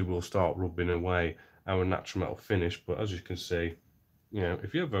 Eventually, we'll start rubbing away our natural metal finish. But as you can see, you know,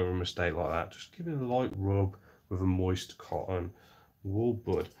 if you ever have a mistake like that, just give it a light rub with a moist cotton wool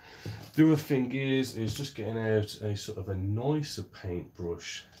bud. The other thing is just getting out a sort of a nicer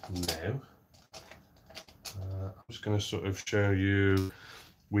paintbrush now. I'm just going to sort of show you,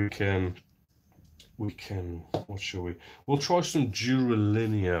 we can, what shall we? We'll try some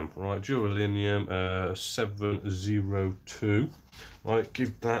Duralinium, right? Duralinium 702, right?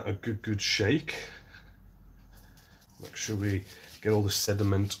 Give that a good shake. Make sure we get all the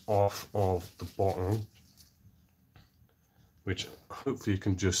sediment off of the bottom, which hopefully you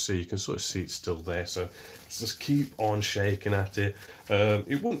can just see. You can sort of see it's still there, so let's just keep on shaking at it.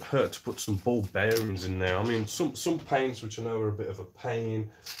 It wouldn't hurt to put some ball bearings in there. I mean, some paints which I know are a bit of a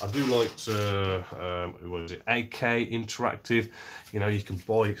pain. I do like to, what is it, AK Interactive. You know, you can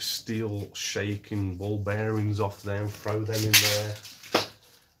buy steel shaking ball bearings off there and throw them in there,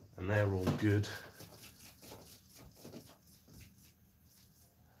 and they're all good.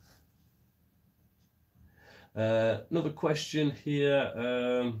 Another question here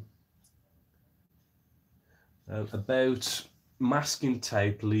about masking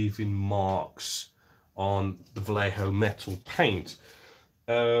tape leaving marks on the Vallejo metal paint.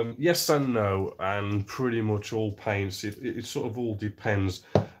 Yes and no, and pretty much all paints, it sort of all depends.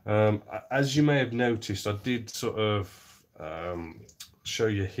 As you may have noticed, I did sort of show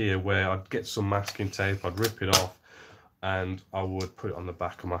you here where I'd get some masking tape, I'd rip it off, and I would put it on the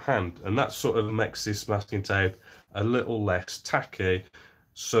back of my hand, and that sort of makes this masking tape a little less tacky,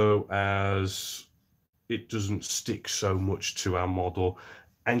 so as it doesn't stick so much to our model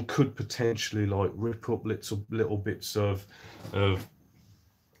and could potentially like rip up little bits of the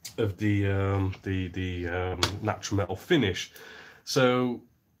natural metal finish. So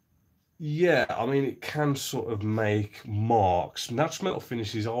yeah, I mean, it can sort of make marks. Natural metal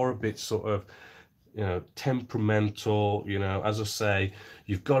finishes are a bit sort of, you know, temperamental. You know, as I say,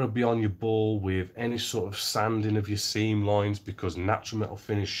 you've got to be on your ball with any sort of sanding of your seam lines, because natural metal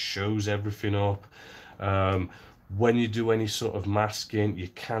finish shows everything up. When you do any sort of masking, you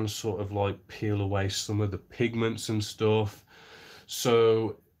can sort of like peel away some of the pigments and stuff.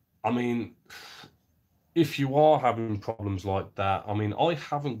 So I mean, if you are having problems like that, I mean, I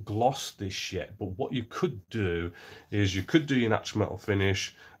haven't glossed this yet, but what you could do is you could do your natural metal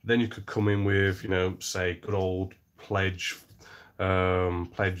finish, then you could come in with, you know, say good old Pledge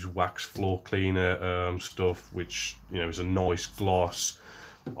wax floor cleaner stuff, which, you know, is a nice gloss.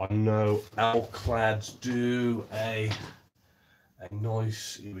 I know Alclads do a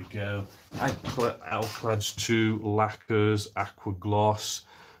nice, here we go, Alclads 2 lacquers aqua gloss.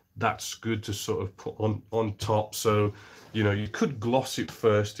 That's good to sort of put on top. So, you know, you could gloss it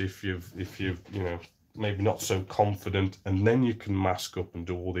first if you've you know, maybe not so confident, and then you can mask up and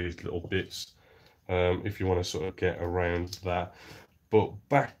do all these little bits if you want to sort of get around that. But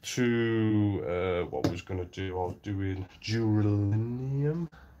back to what I was going to do, I was doing Duralinium.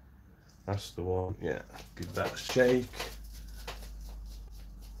 That's the one. Yeah, give that a shake.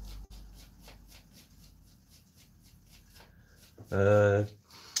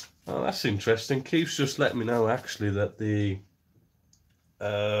 Oh, that's interesting. Keith's just let me know actually that the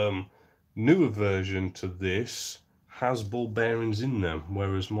newer version to this has ball bearings in them,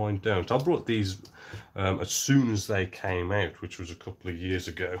 whereas mine don't. I brought these as soon as they came out, which was a couple of years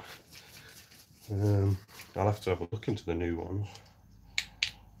ago. I'll have to have a look into the new ones.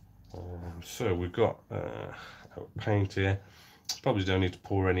 So we've got our paint here. Probably don't need to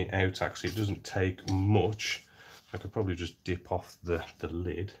pour any out, actually. It doesn't take much. I could probably just dip off the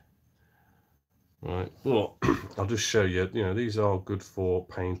lid. Right, but I'll just show you, these are good for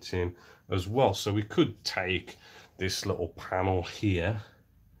painting as well. So we could take this little panel here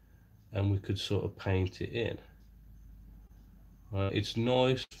and we could sort of paint it in. Right, it's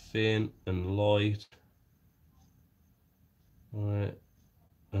nice, thin and light. Right,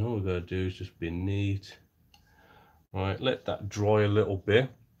 and all we're going to do is just be neat. Right, let that dry a little bit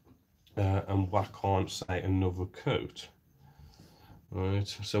and whack on, say, another coat. Right,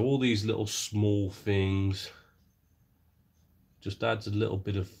 so all these little small things just adds a little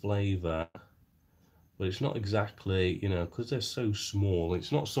bit of flavour, but it's not exactly, because they're so small,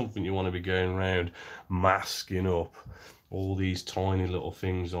 it's not something you want to be going around masking up all these tiny little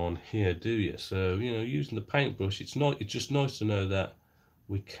things on here, do you? So, using the paintbrush, it's just nice to know that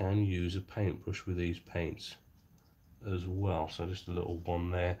we can use a paintbrush with these paints as well. So just a little one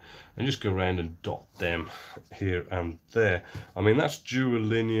there, and just go around and dot them here and there. I mean, that's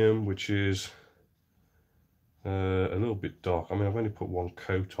Duralinium, which is a little bit dark. I mean, I've only put one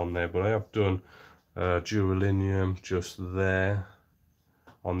coat on there, but I have done Duralinium just there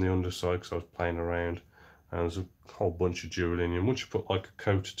on the underside because I was playing around, and there's a whole bunch of Duralinium. Once you put like a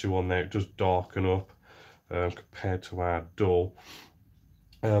coat or two on there, it does darken up compared to our dull.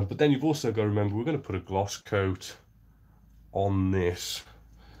 But then you've also got to remember, we're going to put a gloss coat on this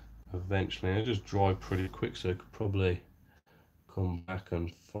eventually, and it just dry pretty quick, so it could probably come back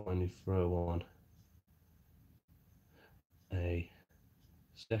and finally throw on a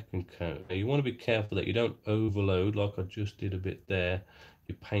second coat. Now you want to be careful that you don't overload, like I just did a bit there,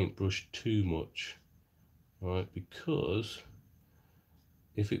 your paintbrush too much, right? Because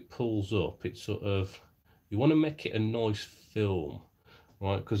if it pulls up, it's you want to make it a nice film,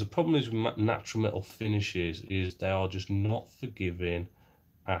 right? Because the problem is with natural metal finishes is they are just not forgiving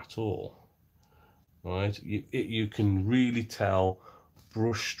at all, right? You can really tell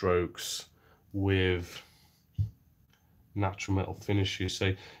brush strokes with natural metal finishes,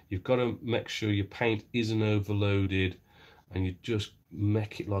 so you've got to make sure your paint isn't overloaded, and you just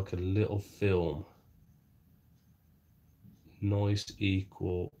make it like a little film, nice,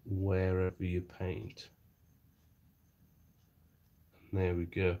 equal wherever you paint. There we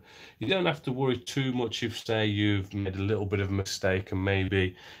go. You don't have to worry too much if, say, you've made a little bit of a mistake and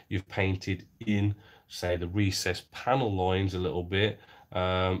maybe you've painted in, say, the recessed panel lines a little bit.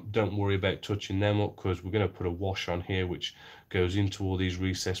 Don't worry about touching them up, because we're going to put a wash on here which goes into all these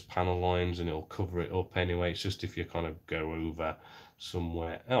recessed panel lines and it'll cover it up anyway. It's just if you kind of go over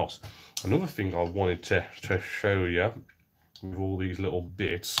somewhere else. Another thing I wanted to show you with all these little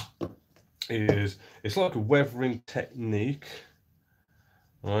bits is it's like a weathering technique.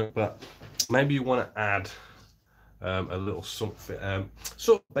 Right, but maybe you want to add a little something.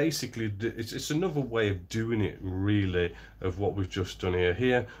 So basically, it's another way of doing it, really, of what we've just done here.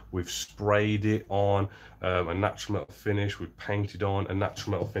 Here, we've sprayed it on a natural metal finish. We've painted on a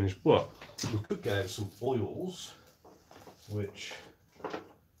natural metal finish, but we could get out some oils, which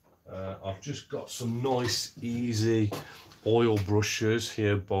I've just got some nice, easy oil brushes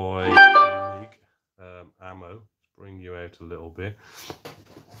here by Mig-15. Bring you out a little bit.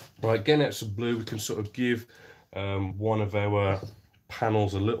 Right, getting out some blue, we can sort of give one of our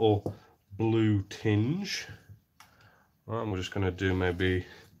panels a little blue tinge. Right, and we're just going to do maybe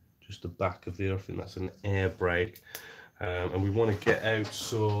just the back of here. I think that's an air brake. And we want to get out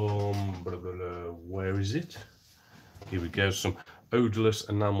some, where is it? Here we go, some odorless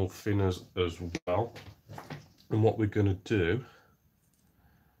enamel thinners as well. And what we're going to do,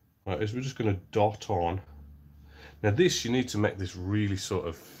 right, is we're just going to dot on. Now this, you need to make this really sort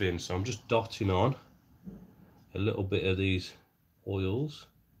of thin, so I'm just dotting on a little bit of these oils,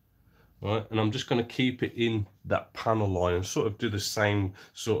 right, and I'm just going to keep it in that panel line and sort of do the same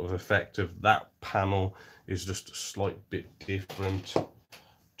sort of effect of that panel is just a slight bit different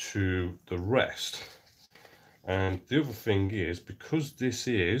to the rest. And the other thing is, because this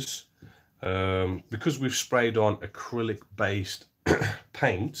is because we've sprayed on acrylic based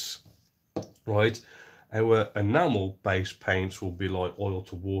paints, right, our enamel based paints will be like oil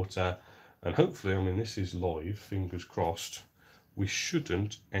to water, and hopefully, I mean, this is live, fingers crossed, we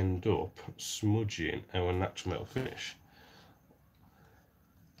shouldn't end up smudging our natural metal finish.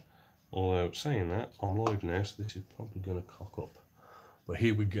 Although saying that, I'm live now, so this is probably going to cock up. But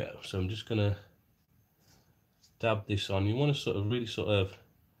here we go. So I'm just going to dab this on. You want to sort of really sort of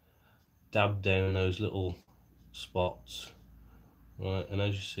dab down those little spots, right? And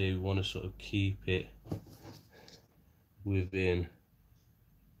as you see, we want to sort of keep it within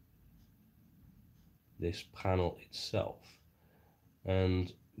this panel itself,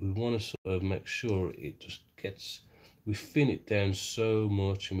 and we want to sort of make sure it just gets, we thin it down so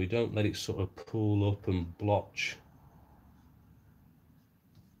much and we don't let it sort of pull up and blotch.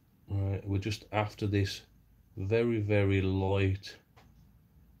 Right, we're just after this very, very light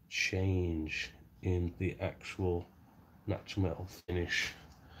change in the actual natural metal finish.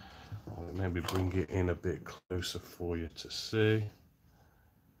 I'll maybe bring it in a bit closer for you to see.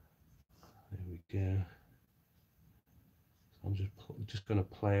 There we go. I'm just going to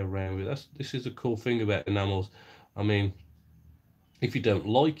play around with this. This is the cool thing about enamels. I mean, if you don't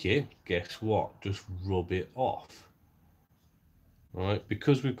like it, guess what? Just rub it off. Right?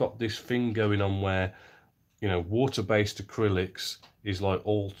 Because we've got this thing going on where, you know, water-based acrylics is like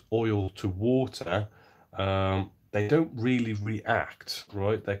oil to water. They don't really react,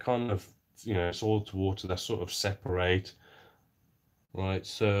 right? They kind of, you know, it's oil to water. They sort of separate, right?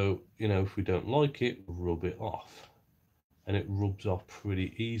 So, you know, if we don't like it, rub it off. And it rubs off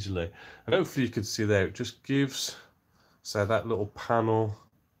pretty easily. And hopefully you can see there, it just gives, say, that little panel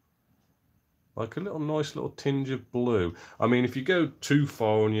like a little nice little tinge of blue. I mean, if you go too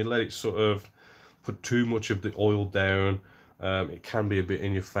far and you let it sort of put too much of the oil down, it can be a bit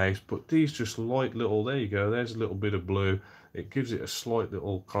in your face. But these just light little, there you go, there's a little bit of blue. It gives it a slight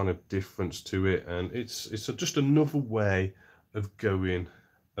little kind of difference to it, and it's just another way of going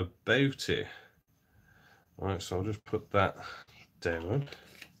about it. All right, so I'll just put that down.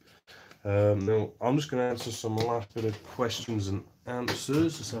 Now I'm just going to answer some last bit of questions and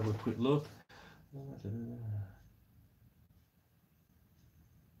answers. Let's have a quick look.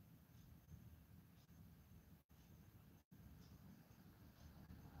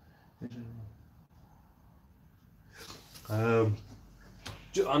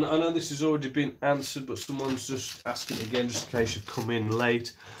 I know this has already been answered, but someone's just asking again, just in case you've come in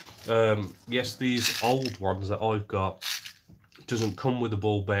late. Yes, these old ones that I've got doesn't come with the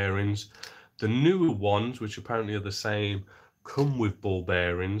ball bearings. The newer ones, which apparently are the same, come with ball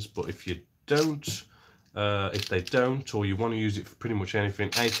bearings, but if you don't, if they don't, or you want to use it for pretty much anything,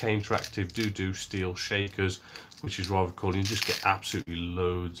 AK Interactive do steel shakers, which is rather cool. You just get absolutely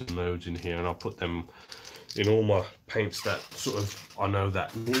loads and loads in here, and I'll put them in all my paints that sort of I know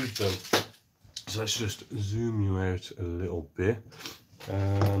that need them. So let's just zoom you out a little bit.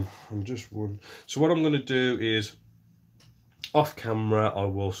 So what I'm going to do is, off camera, I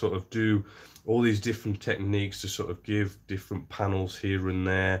will sort of do all these different techniques to sort of give different panels here and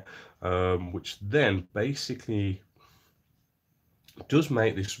there, which then basically does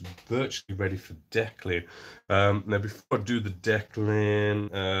make this virtually ready for deckling. Now before I do the deckling,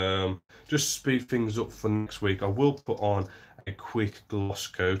 just speed things up for next week, I will put on a quick gloss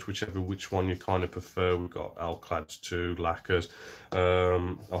coat, which one you kind of prefer. We've got alclads to lacquers.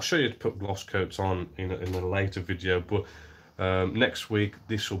 I'll show you to put gloss coats on in a later video, but next week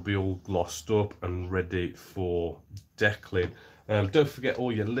this will be all glossed up and ready for deckling. Don't forget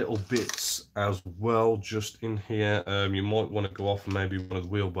all your little bits as well just in here. You might want to go off maybe one of the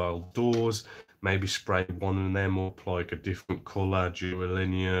wheelbarrow doors, maybe spray one of them up like a different colour,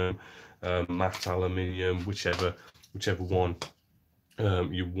 duralinium, matte aluminium, whichever one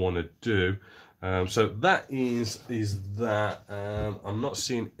you want to do. So that is that. I'm not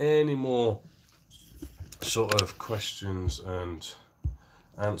seeing any more sort of questions and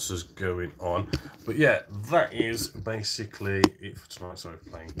answers going on, but yeah, that is basically it for tonight. Sorry,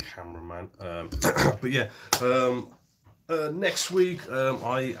 playing cameraman. But yeah, next week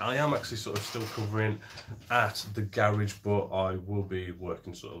I am actually sort of still covering at the garage, but I will be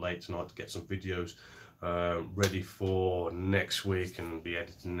working sort of late tonight to get some videos ready for next week and be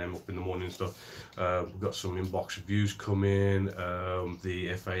editing them up in the morning and stuff. We've got some inbox reviews coming, the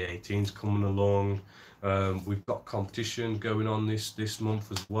FA18's coming along. We've got competition going on this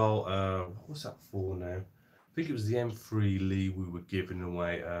month as well. What was that for now? I think it was the M3 Lee we were giving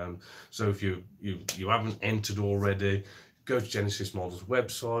away. So if you haven't entered already, go to Genessis Models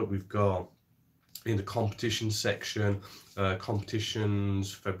website. We've got in the competition section,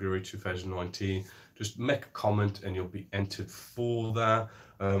 competitions February 2019. Just make a comment and you'll be entered for that.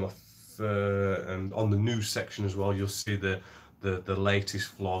 And on the news section as well, you'll see the the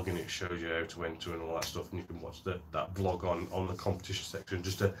latest vlog, and it shows you how to enter and all that stuff, and you can watch that vlog on the competition section,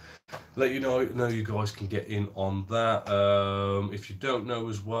 just to let you know you guys can get in on that. If you don't know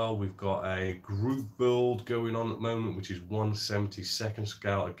as well, we've got a group build going on at the moment, which is 1/72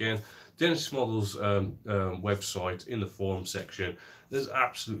 scale. Again, Genessis Models website, in the forum section, there's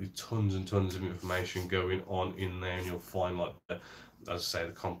absolutely tons and tons of information going on in there, and you'll find, like, as I say,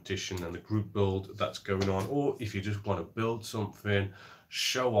 the competition and the group build that's going on. Or if you just want to build something,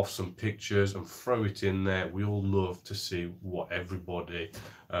 show off some pictures and throw it in there. We all love to see what everybody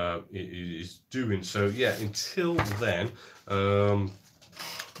is doing. So yeah, until then,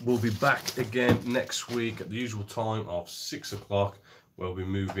 we'll be back again next week at the usual time of 6 o'clock. We'll be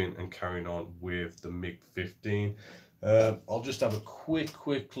moving and carrying on with the Mig-15. I'll just have a quick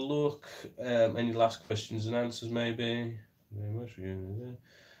look. Any last questions and answers, maybe? Very much. 1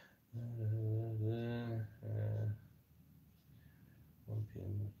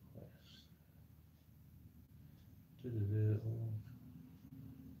 p.m. request.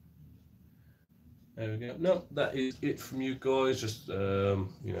 There we go. No, that is it from you guys. Just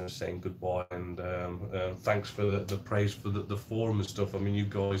saying goodbye, and thanks for the praise for the forum and stuff. I mean, you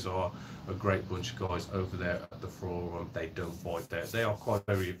guys are a great bunch of guys over there at the forum. They don't bite there. They are quite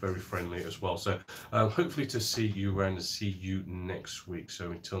very friendly as well. So hopefully to see you around and see you next week.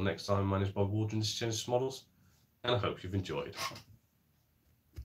 So until next time, my name is Bob Waldron. This is Genessis Models, and I hope you've enjoyed.